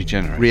to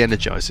Regenerate.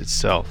 re-energize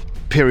itself.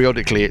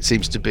 Periodically, it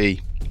seems to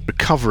be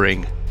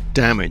recovering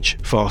damage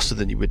faster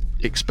than you would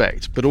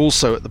expect, but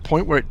also at the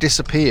point where it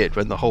disappeared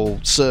when the whole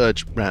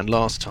surge ran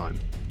last time,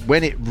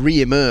 when it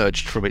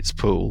re-emerged from its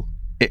pool,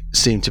 it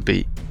seemed to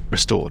be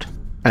restored,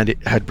 and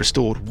it had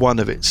restored one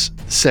of its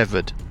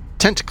severed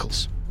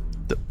tentacles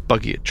that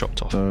Buggy had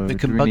chopped off. So But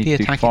can do we Buggy need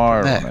to attack it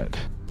fire from on there? it?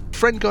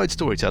 Friend Guide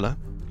Storyteller,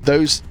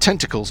 those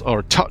tentacles are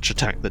a touch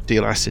attack that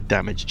deal acid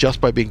damage just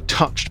by being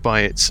touched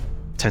by its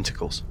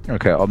tentacles.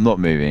 Okay, I'm not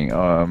moving.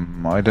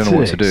 I don't know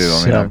what to do.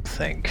 I mean,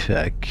 something,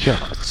 for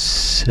God's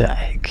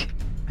sake.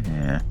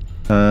 yeah.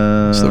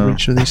 It's the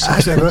reach of these.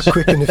 as ever,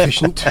 quick and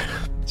efficient.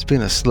 It's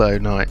been a slow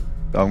night.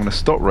 I'm going to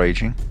stop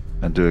raging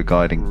and do a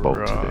guiding bolt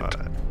to it.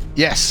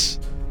 Yes.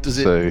 Does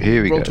it? So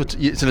here we roll go.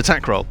 it's an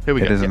attack roll. Here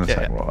we It go. is an Yeah,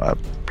 attack yeah. roll.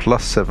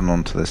 +7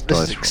 onto this This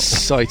is dice roll.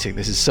 exciting.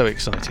 This is so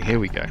exciting. Here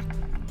we go.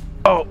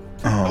 Oh,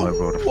 Oh, I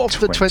rolled a off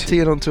the 20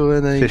 and onto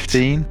an 8.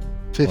 15.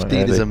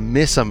 15 is a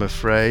miss, I'm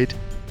afraid.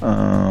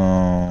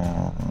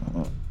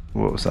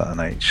 What was that, an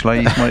 8? Shall I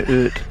use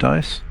my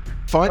dice?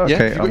 Fine. Yeah.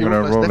 Okay, you've got I'm your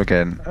going to dice roll there.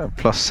 again.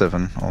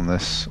 +7 on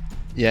this.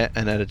 Yeah,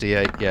 and add a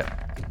d8. Yeah.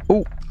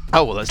 Oh,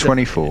 Oh well, that's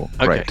 24.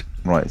 Okay. Great.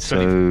 Right, so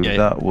 20, yeah, yeah.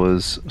 that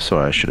was...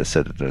 Sorry, I should have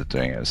said that I was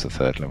doing it as the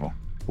 3rd level.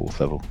 4th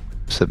level.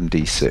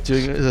 7d6.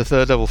 doing it as a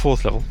 3rd level,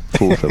 4th level.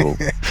 4th level.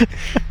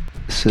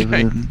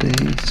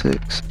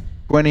 7d6.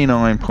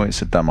 29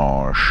 points of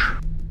damage.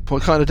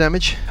 What kind of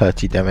damage?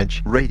 30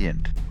 damage.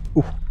 Radiant.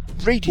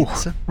 Radiant,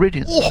 sir.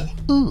 Radiant.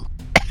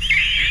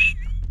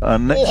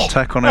 Next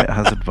attack on it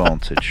has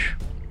advantage.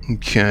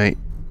 Okay.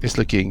 It's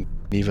looking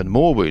even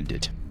more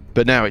wounded.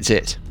 But now it's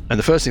it. And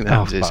the first thing that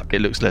happens is fuck. it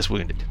looks less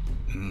wounded.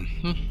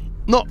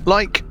 Not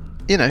like,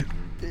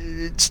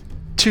 it's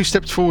 2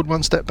 steps forward,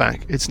 1 step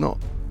back. It's not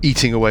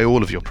eating away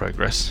all of your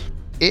progress.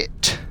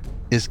 It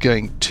is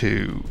going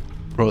to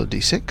roll a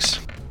d6,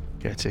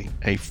 getting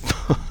a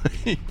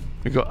 5.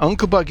 We've got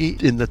Uncle Buggy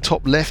in the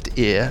top left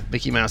ear,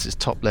 Mickey Mouse's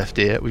top left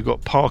ear. We've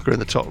got Parker in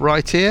the top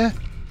right ear.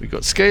 We've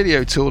got Scaly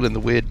O'Toole in the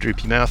weird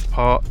droopy mouth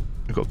part.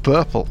 We've got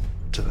Burple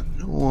to the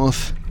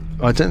north.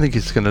 I don't think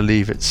it's going to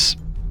leave its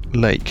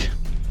lake.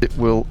 It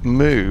will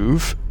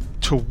move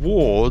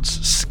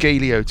towards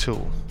Scaly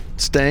O'Toole,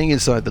 staying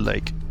inside the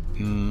lake.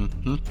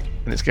 And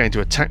it's going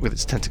to attack with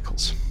its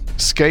tentacles.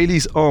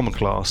 Scaly's armor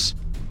class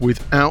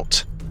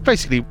without,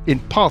 basically in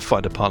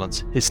Pathfinder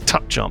parlance, his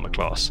touch armor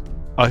class.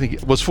 I think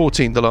it was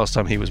 14 the last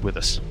time he was with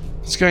us.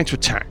 It's going to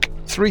attack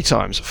 3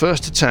 times.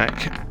 First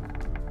attack.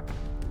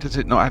 Does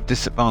it not have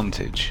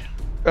disadvantage?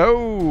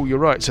 Oh, you're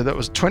right. So that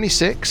was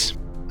 26.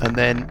 And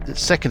then the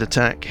second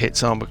attack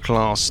hits armor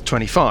class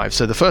 25.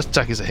 So the first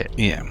attack is a hit.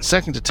 Yeah.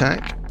 Second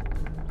attack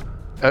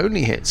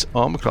only hits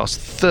armor class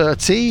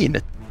 13.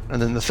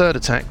 And then the third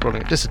attack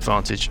rolling at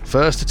disadvantage.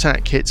 First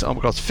attack hits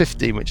armor class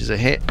 15, which is a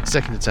hit.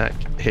 Second attack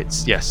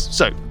hits, yes.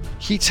 So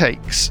he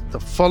takes the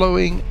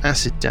following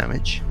acid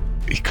damage.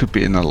 He could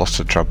be in a lot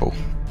of trouble.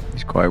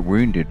 He's quite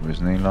wounded,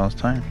 wasn't he, last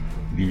time?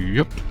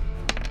 Yep.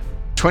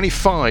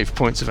 25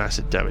 points of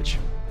acid damage.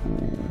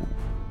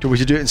 Do we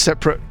to do it in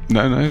separate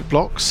No.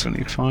 blocks?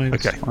 25.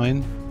 Okay.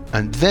 Fine.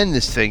 And then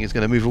this thing is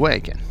going to move away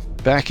again,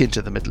 back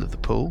into the middle of the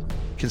pool.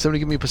 Can somebody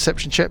give me a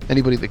perception check?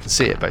 Anybody that can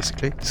see it,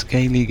 basically.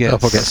 Scaly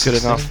gets. That's good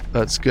enough.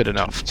 That's good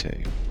enough.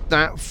 22.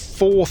 That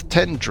fourth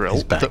tendril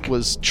He's back. that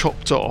was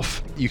chopped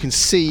off, you can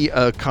see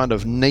a kind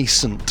of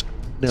nascent.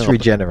 It's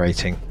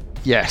regenerating.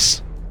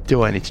 Yes.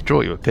 Do I need to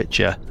draw you a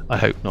picture? I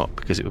hope not,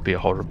 because it would be a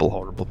horrible,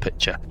 horrible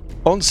picture.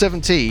 On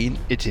 17,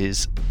 it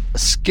is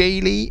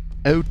Scaly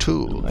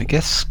O'Toole. I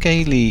guess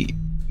Scaly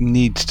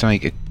needs to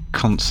make a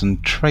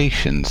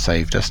concentration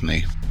save, doesn't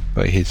he?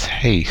 By his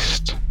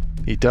haste.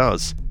 He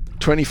does.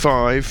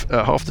 25,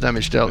 half the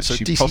damage dealt, But so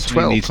she DC possibly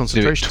 12 needs to do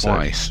it concentration save.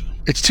 twice.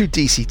 It's 2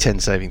 DC 10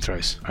 saving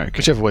throws. Okay.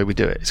 Whichever way we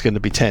do it, it's going to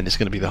be 10. It's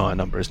going to be the higher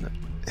number, isn't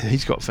it?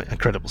 He's got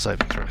incredible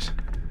saving throws.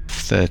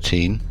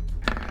 13.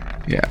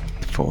 Yeah,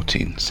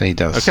 14. So he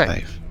does Okay.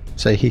 save.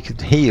 So he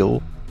could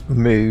heal,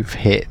 move,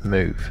 hit,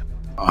 move.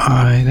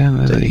 I don't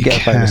know So that you he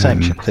get a bonus can.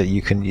 action that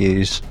you can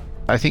use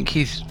I think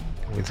he's.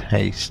 with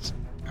haste.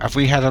 Have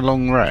we had a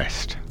long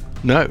rest?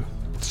 No.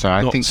 So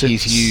I Not think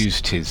since- he's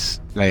used his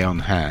lay on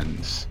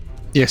hands.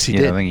 Yes, he Yeah,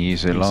 did. I think he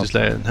used it He last used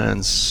his lay on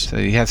hands. So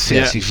he has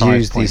Yeah. 65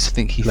 Use points. these I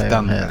think he's lay on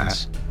done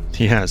hands. that.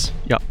 He has.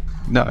 Yeah.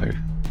 No,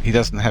 he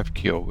doesn't have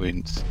cure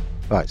wounds.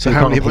 Right, So you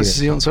how can't many heal points him. is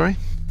he on, sorry?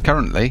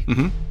 Currently,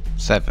 Mm-hmm.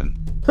 7.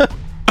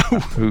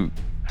 Ooh,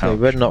 So ouch.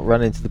 we're not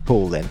run into the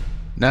pool then.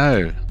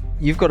 No,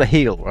 You've got a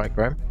heal, right,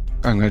 Graham?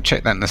 I'm going to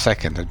check that in a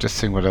second. I'm just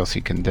seeing what else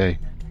he can do.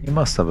 He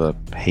must have a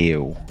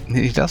heal.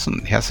 He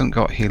doesn't. He hasn't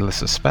got heal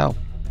as a spell.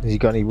 Has he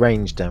got any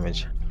range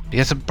damage? He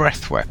has a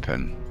breath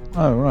weapon.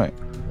 Oh, right.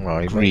 Well,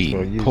 he might as well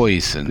Green, use-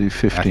 poison. Do I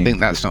 15. think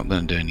that's not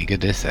going to do any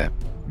good, is it?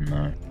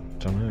 No.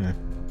 Don't know.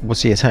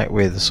 What's he attack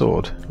with? The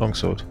sword? Long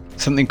sword?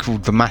 Something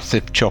called the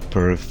Massive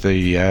Chopper of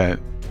the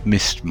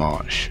Mist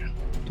Marsh.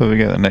 Don't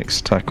forget the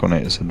next attack on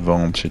it is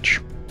advantage.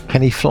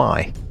 Can he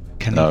fly?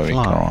 Can No, he he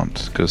fly?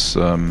 can't, because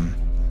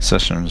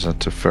Sessions had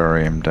to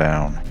ferry him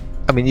down.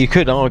 I mean, you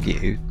could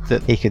argue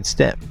that he could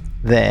step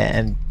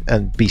there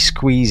and be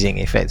squeezing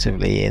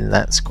effectively in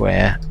that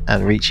square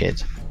and reach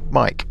it.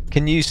 Mike,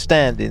 can you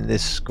stand in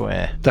this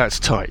square? That's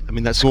tight. I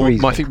mean, that's more,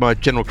 Squeezing. I think my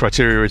general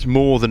criteria is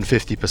more than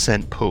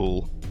 50%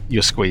 pool.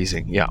 You're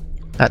squeezing. Yeah.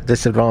 At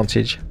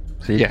disadvantage?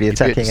 So you'd Yeah, be you'd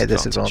be at attacking at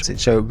disadvantage.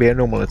 disadvantage. So it would be a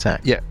normal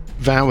attack. Yeah.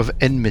 Vow of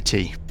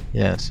enmity.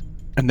 Yes.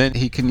 And then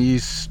he can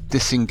use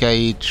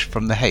disengage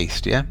from the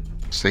haste, yeah?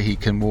 So he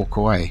can walk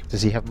away.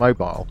 Does he have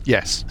mobile?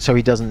 Yes. So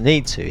he doesn't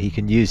need to. He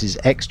can use his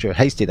extra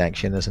hasted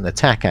action as an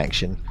attack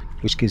action,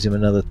 which gives him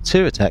another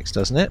 2 attacks,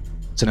 doesn't it?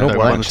 It's a No, normal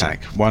one action.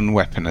 attack. One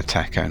weapon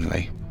attack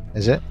only.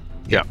 Is it?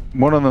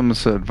 One of them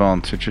is at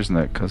advantage, isn't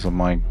it, because of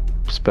my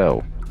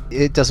spell?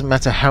 It doesn't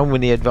matter how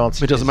many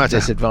advantages. It doesn't matter.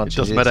 and disadvantages.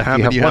 It doesn't matter If how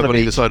many you have one on of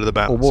either each side of the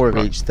balance. or more of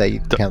Right. each, they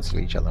cancel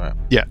each other out.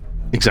 Yeah.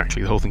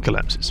 Exactly. The whole thing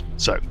collapses.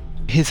 So.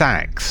 His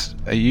axe.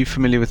 Are you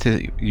familiar with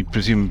his... You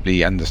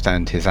presumably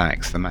understand his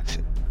axe, the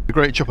massive... The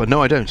Great Chopper.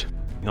 No, I don't.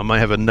 I might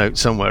have a note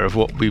somewhere of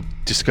what we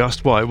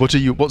discussed. Why? What's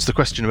the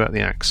question about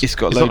the axe? It's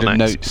got a not load of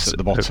an axe, notes it's at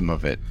the bottom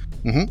of it.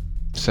 Mhm.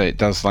 So it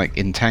does like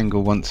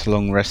entangle once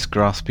long rest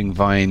grasping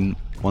vine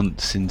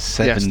once in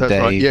 7 Yes, that's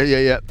days. right.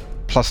 Yeah.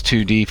 Plus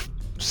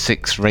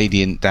 2d6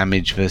 radiant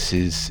damage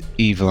versus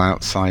evil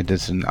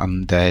outsiders and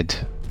undead.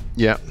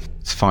 Yeah.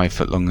 It's 5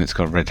 foot long and it's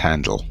got a red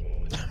handle.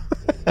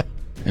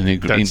 And a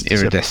green That's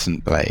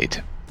iridescent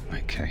blade.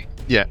 Okay.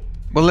 Yeah.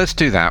 Well, let's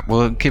do that.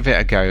 We'll give it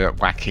a go at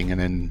whacking and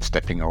then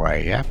stepping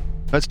away, yeah?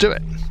 Let's do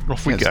it.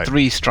 Off we It's go.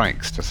 3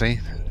 strikes, does he?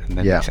 And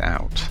then Yeah. he's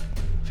out.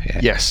 Yeah.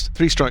 Yes.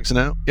 3 strikes and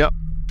out. Yep.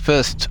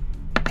 First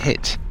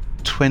hit,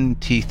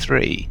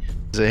 23.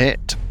 There's a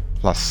hit.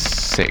 Plus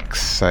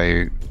 6,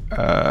 so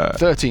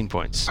 13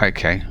 points.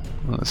 Okay.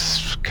 Well,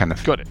 that's kind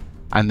of... Got it.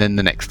 And then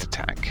the next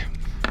attack.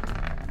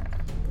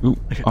 Ooh,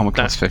 Okay, armor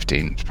class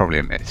 15. It's probably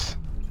a miss.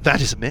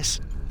 That is a miss.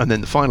 And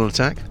then the final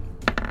attack.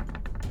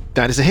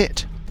 That is a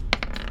hit.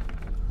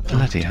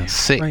 Bloody hell.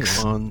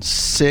 6. 1,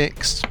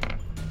 6,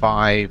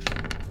 5.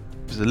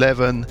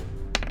 11,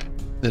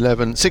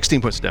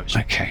 16 points of damage.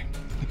 Okay.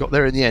 You got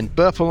there in the end.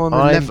 Burple on the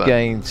I'm lever.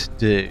 going to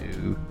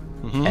do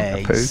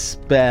a Poo.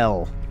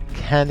 spell.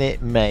 Can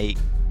it make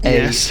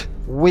Yes.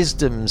 a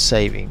wisdom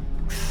saving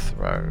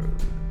throw?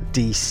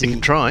 DC You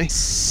can try.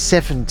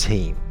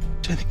 17.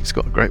 I don't think it's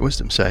got a great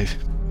wisdom save.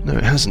 No,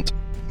 it hasn't.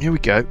 Here we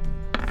go.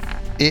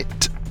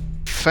 It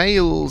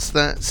fails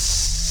that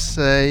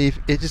save.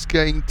 It is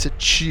going to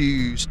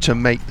choose to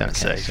make that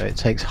Okay, save. so it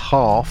takes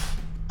half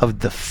of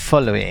the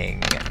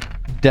following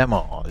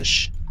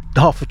damage.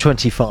 Half of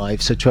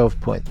 25, so 12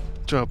 points.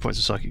 12 points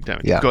of psychic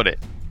damage. Yeah. Got it.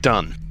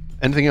 Done.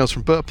 Anything else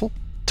from Burple?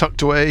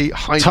 Tucked away,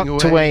 hiding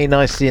Tucked away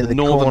nicely in the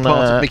northern corner.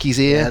 part of Mickey's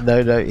ear.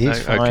 Yeah, no, he's No,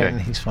 fine. okay.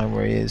 He's fine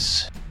where he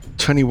is.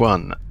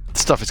 21.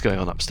 Stuff is going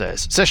on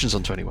upstairs. Sessions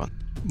on 21.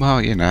 Well,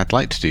 I'd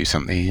like to do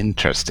something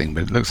interesting,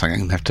 but it looks like I'm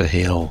going to have to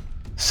heal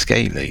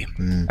Scaly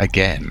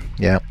again.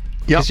 Yeah.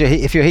 Yep. Because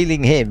if you're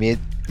healing him,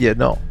 you're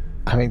not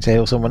having to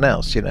heal someone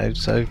else,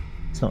 so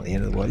it's not the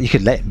end of the world. You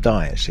could let him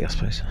die, actually, I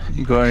suppose.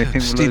 You got anything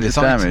with Steal loads his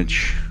of item.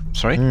 damage?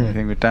 Sorry?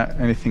 Anything with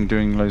anything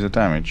doing loads of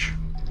damage?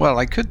 Well,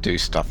 I could do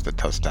stuff that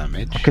does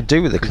damage. I could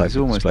do with the cloak he's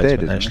almost displacement,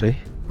 dead, isn't actually.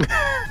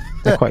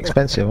 They're quite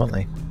expensive, aren't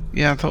they?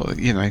 Yeah, I thought,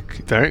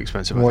 Very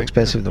expensive, I More think.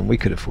 expensive than we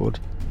could afford.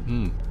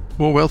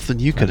 More wealth than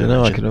you I could don't know,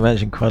 I imagine. could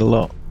imagine quite a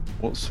lot.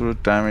 What sort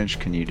of damage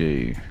can you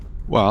do?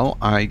 Well,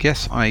 I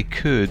guess I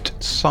could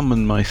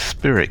summon my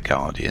spirit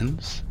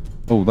guardians.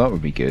 Oh, that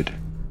would be good,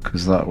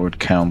 because that would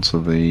counter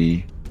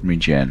the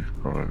regen,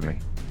 probably.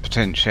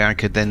 Potentially, I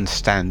could then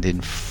stand in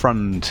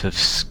front of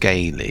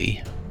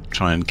Scaly,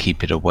 try and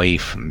keep it away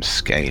from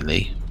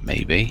Scaly,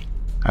 maybe.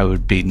 I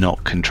would be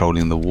not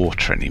controlling the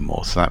water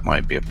anymore, so that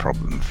might be a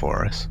problem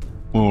for us.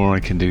 Or I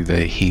can do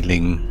the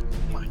healing.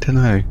 I don't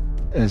know.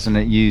 Hasn't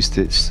it used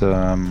its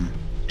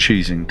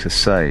choosing to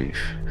save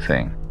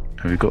thing?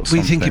 Have you got We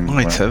something? think it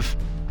might where- have.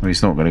 Well,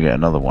 he's not going to get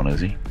another one,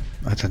 is he?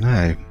 I don't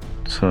know.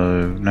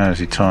 So now's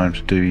your time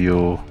to do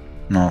your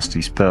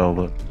nasty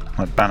spell,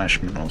 like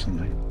banishment or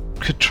something.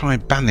 Could try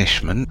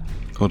banishment,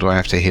 or do I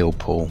have to heal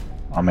Paul?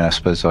 I mean, I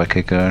suppose I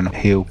could go and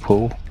heal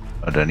Paul.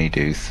 I'd only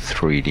do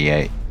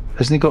 3d8.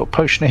 Hasn't he got a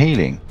potion of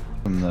healing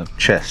from the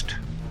chest?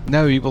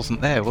 No, he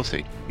wasn't there, was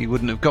he? He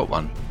wouldn't have got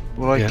one.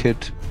 Well, I Yeah.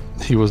 could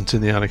He wasn't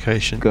in the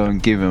allocation. go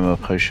and give him a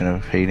potion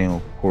of healing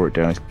or pour it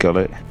down his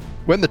gullet.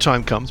 When the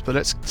time comes, but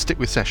let's stick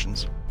with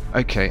sessions.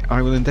 Okay,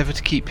 I will endeavour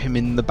to keep him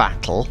in the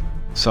battle,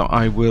 so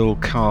I will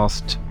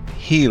cast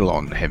heal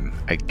on him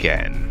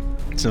again.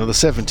 It's another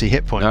 70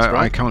 hit points, No, I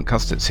right? can't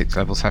cast it at 6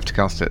 levels, I have to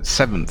cast it at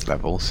 7th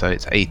level, so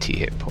it's 80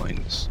 hit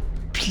points.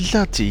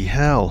 Bloody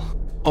hell.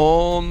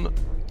 On...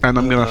 And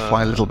I'm going to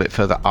fly a little bit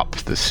further up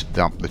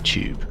the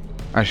tube.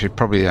 Actually,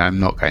 probably I'm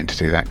not going to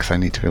do that because I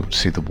need to be able to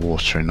see the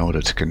water in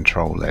order to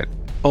control it.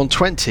 On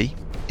 20,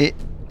 it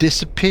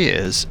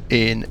disappears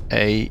in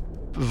a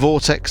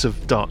vortex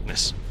of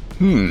darkness.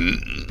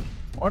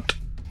 What?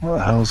 What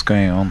the hell's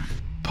going on?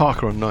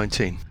 Parker on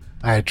 19.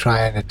 I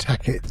try and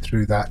attack it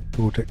through that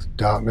vortex of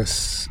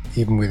darkness,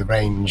 even with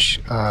range.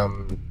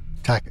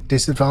 Attack at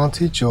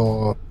disadvantage,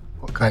 or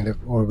what kind of?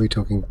 Or are we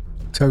talking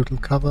total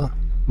cover?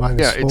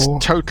 Yeah, it's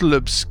 -4? total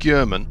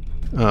obscurement.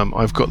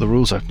 I've got the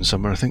rules open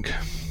somewhere, I think.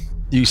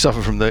 You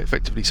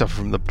effectively suffer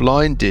from the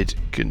blinded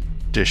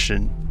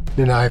condition,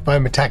 No, if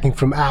I'm attacking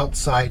from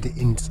outside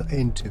into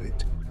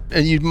it.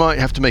 and you might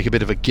have to make a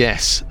bit of a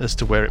guess as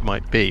to where it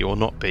might be or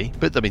not be.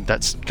 But I mean,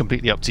 that's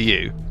completely up to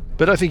you.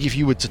 But I think if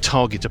you were to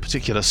target a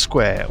particular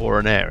square or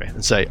an area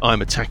and say,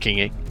 I'm attacking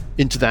it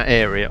into that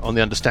area on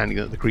the understanding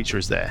that the creature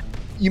is there,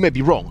 you may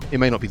be wrong. It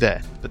may not be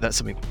there, but that's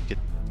something we could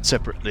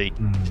separately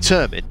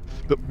determine.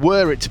 But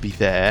were it to be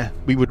there,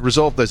 we would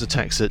resolve those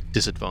attacks at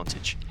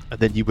disadvantage. And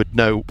then you would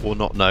know or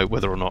not know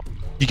whether or not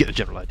you get the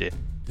general idea.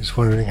 Just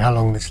wondering how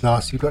long this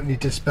lasts. You got any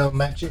dispel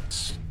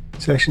magics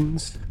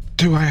sessions?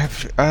 Do I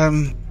have...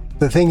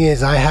 The thing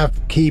is, I have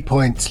key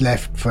points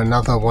left for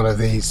another one of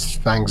these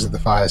Fangs of the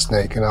Fire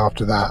Snake, and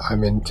after that,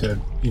 I'm into,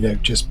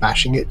 just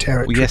bashing it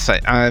territory. Well, yes,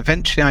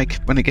 eventually,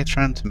 when it gets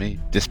around to me,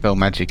 Dispel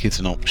Magic is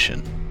an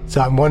option.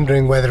 So I'm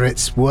wondering whether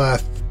it's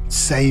worth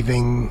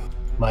saving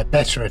my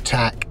better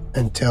attack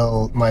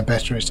until my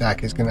better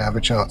attack is going to have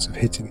a chance of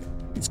hitting it.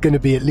 It's going to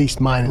be at least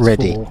 -4.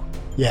 Ready.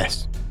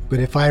 Yes. But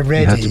if I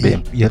ready,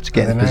 You have to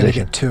get in then I only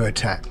position. get 2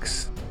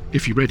 attacks.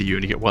 If you ready, you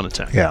only get one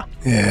attack. Yeah.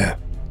 Yeah.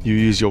 You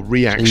use your So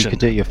reaction. you could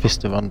do your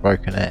Fist of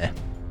Unbroken Air.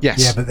 Yes,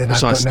 Yeah, but then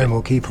precisely. I've got no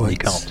more key points. You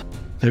can't.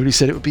 Nobody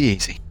said it would be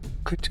easy.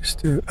 Could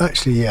just do...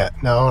 Actually, yeah.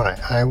 No, alright.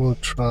 I will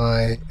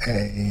try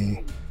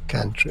a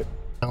cantrip.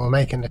 I will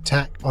make an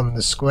attack on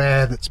the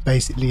square that's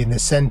basically in the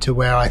centre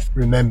where I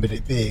remembered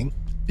it being.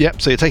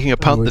 Yep, so you're taking a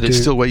punt will that it's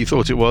do- still where you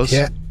thought it was.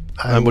 Yeah.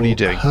 And what are you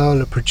doing?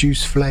 Hurl a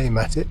produce flame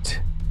at it.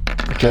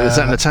 Okay, is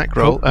that an attack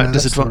roll no, at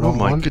that's the disadvantage? Oh wrong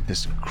my one.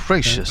 goodness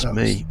gracious That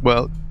me.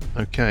 Well,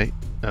 okay.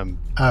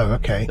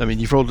 Okay. I mean,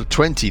 you've rolled a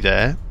 20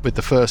 there with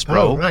the first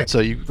roll. Oh, right.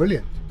 So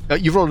Brilliant.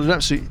 You've rolled an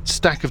absolute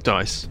stack of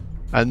dice,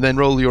 and then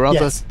roll your other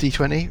Yes.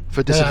 d20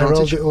 for No, I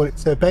rolled disadvantage. it all.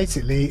 So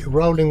basically,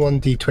 rolling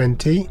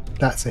 1d20,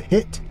 that's a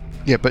hit.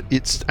 Yeah, but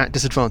it's at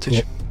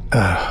disadvantage.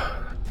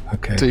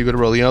 Okay. So you've got to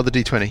roll the other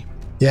d20,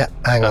 Yeah,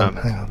 hang on.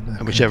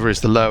 and whichever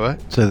is the lower,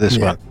 So this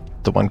Yeah. one,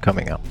 the one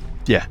coming up.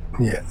 yeah,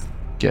 Yeah.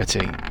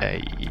 getting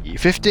a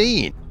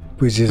 15,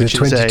 Which is Which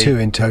a is 22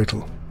 in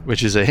total.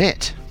 which is a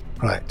hit.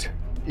 Right.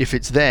 If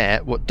it's there,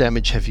 what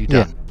damage have you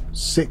done?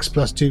 6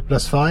 plus 2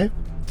 plus 5?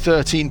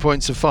 13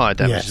 points of fire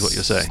damage yes, is what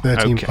you're saying.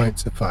 13 okay.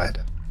 points of fire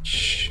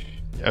damage.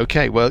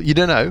 Okay, well, you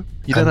don't know.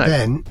 You don't and know.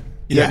 Then,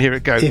 You don't hear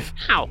it go,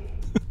 How?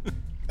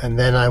 And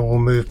then I will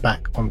move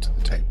back onto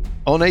the table.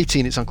 On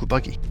 18, it's Uncle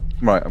Buggy.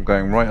 Right, I'm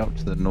going right up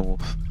to the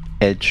north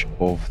edge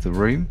of the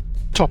room.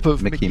 Top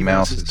of Mickey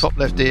Mouse's Mouse's top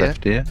left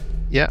ear.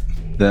 Yeah.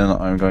 Then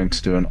I'm going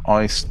to do an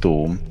ice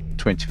storm,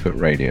 20-foot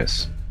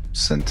radius,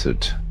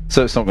 centered.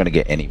 So it's not going to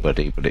get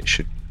anybody, but it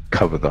should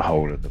cover the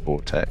whole of the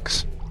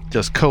vortex.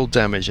 Does cold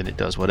damage and it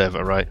does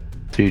whatever, right?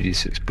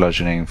 2d6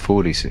 bludgeoning,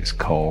 4d6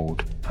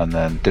 cold, and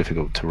then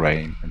difficult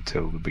terrain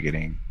until the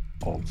beginning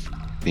of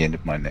the end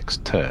of my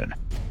next turn.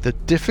 The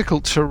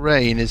difficult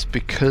terrain is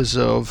because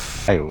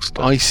of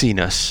Hailstorm.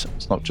 iciness.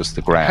 It's not just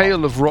the ground.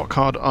 Hail of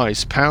rock-hard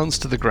ice pounds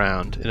to the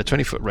ground in a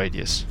 20-foot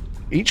radius.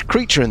 Each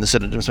creature in the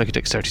cylinder must make a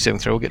dexterity saving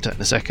throw. We'll get to that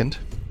in a second.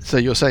 So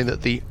you're saying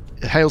that the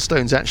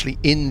hailstones actually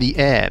in the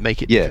air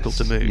make it difficult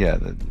to move. Yeah,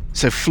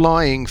 So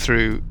flying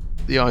through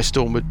the ice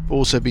storm would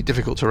also be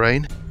difficult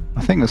terrain.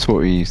 I think that's what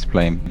we used to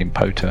play in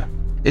Pota.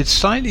 It's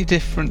slightly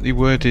differently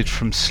worded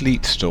from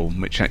Sleet Storm,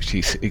 which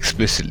actually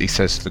explicitly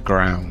says the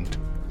ground.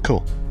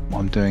 Cool.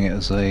 I'm doing it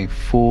as a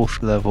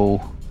 4th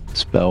level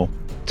spell.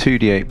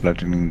 2d8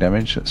 bludgeoning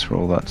damage. Let's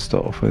roll that to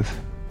start off with.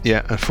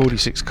 Yeah, and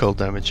 46 cold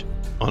damage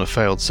on a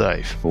failed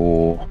save.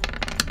 4.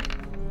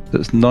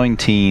 That's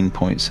 19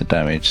 points of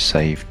damage,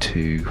 save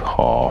to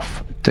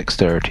half.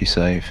 Dexterity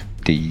save.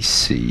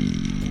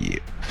 DC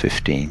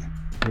 15.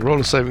 You roll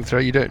a saving throw,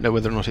 you don't know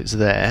whether or not it's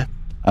there.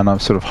 And I'm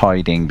sort of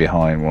hiding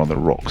behind one of the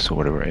rocks or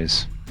whatever it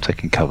is,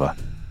 taking cover.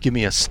 Give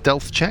me a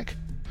stealth check.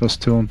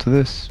 +2 onto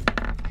this.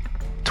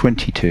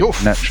 22.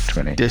 Oof.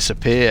 Natural 20.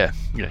 Disappear.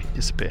 Yeah,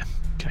 disappear.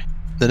 Okay.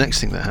 The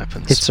next thing that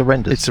happens. It's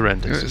horrendous. It's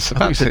horrendous. It's I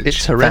thought you said about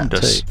it's to-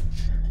 horrendous.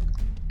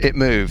 that It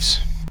moves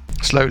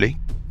slowly.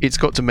 It's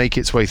got to make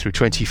its way through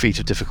 20 feet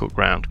of difficult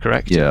ground,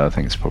 correct? Yeah, I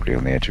think it's probably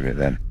on the edge of it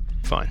then.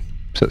 Fine.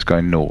 So it's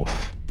going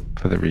north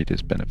for the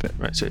reader's benefit.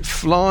 Right, so it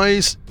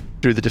flies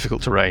through the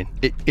difficult terrain.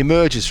 It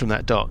emerges from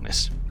that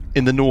darkness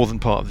in the northern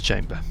part of the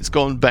chamber. It's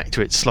gone back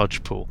to its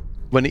sludge pool.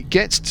 When it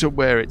gets to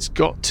where it's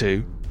got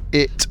to,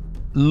 it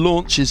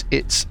launches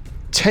its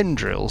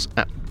tendrils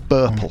at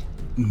Burple.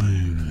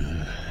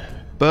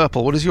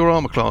 Burple, what is your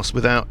armor class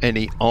without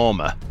any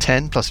armor?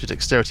 10 plus your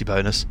dexterity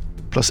bonus,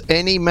 plus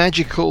any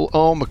magical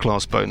armor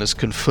class bonus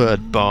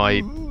conferred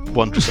by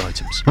wondrous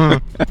items.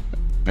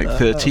 Like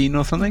 13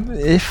 or something?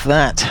 If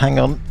that, hang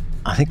on.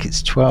 I think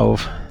it's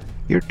 12.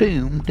 You're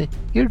doomed.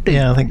 You're doomed.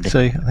 Yeah, I think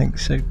so. I think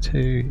so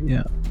too.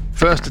 Yeah.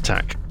 First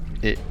attack,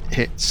 it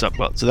hits up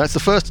well. So that's the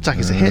first attack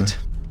is a hit.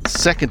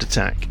 Second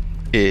attack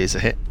is a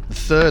hit. The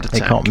third It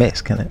attack, can't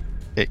miss, can it?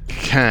 it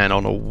can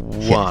on a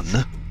 1.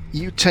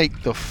 You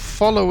take the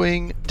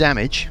following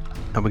damage,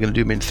 and we're going to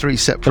do them in 3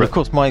 separate But of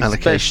course, my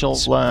allocations.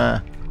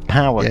 special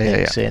power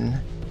kicks in.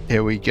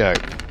 Here we go.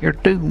 You're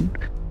doomed.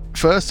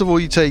 First of all,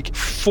 you take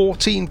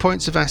 14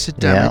 points of acid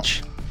Yeah.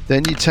 damage.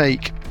 Then you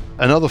take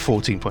another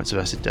 14 points of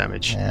acid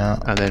damage. Yeah.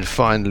 And then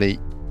finally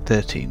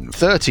 13.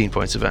 13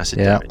 points of acid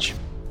Yeah. damage.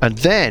 And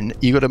then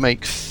you got to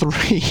make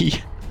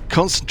 3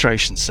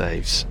 concentration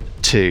saves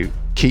to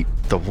keep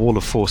the wall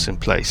of force in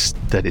place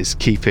that is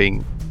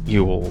keeping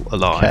you all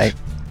alive. Okay.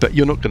 But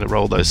you're not going to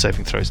roll those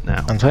saving throws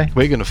now. Okay.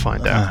 We're going to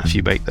find out if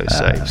you make those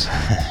saves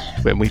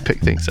when we pick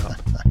things up.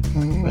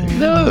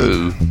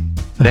 No!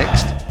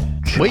 Next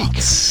week.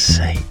 God's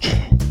sake.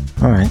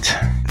 All right.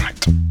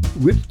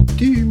 We're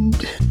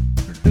doomed.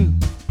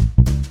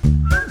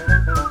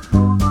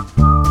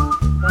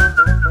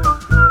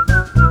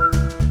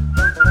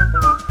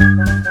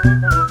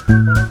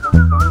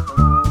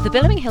 The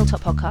Billowing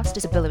Hilltop podcast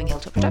is a Billowing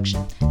Hilltop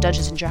production.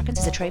 Dungeons and Dragons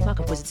is a trademark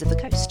of Wizards of the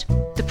Coast.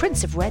 The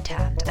Prince of Red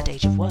Hand and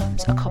Age of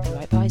Worms are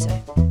copyright Paizo.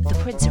 The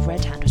Prince of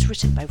Red Hand was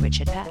written by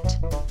Richard Pett.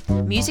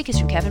 Music is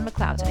from Kevin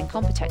MacLeod and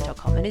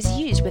Incompetech.com and is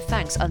used with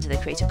thanks under the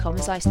Creative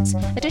Commons license.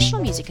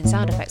 Additional music and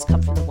sound effects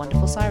come from the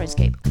wonderful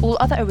Sirenscape. All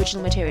other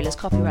original material is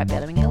copyright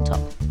Billowing Hilltop.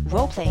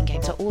 Role-playing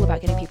games are all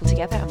about getting people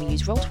together, and we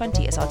use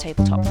Roll20 as our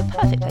tabletop, the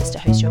perfect place to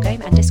host your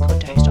game, and Discord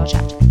to host our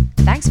chat.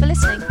 Thanks for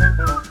listening.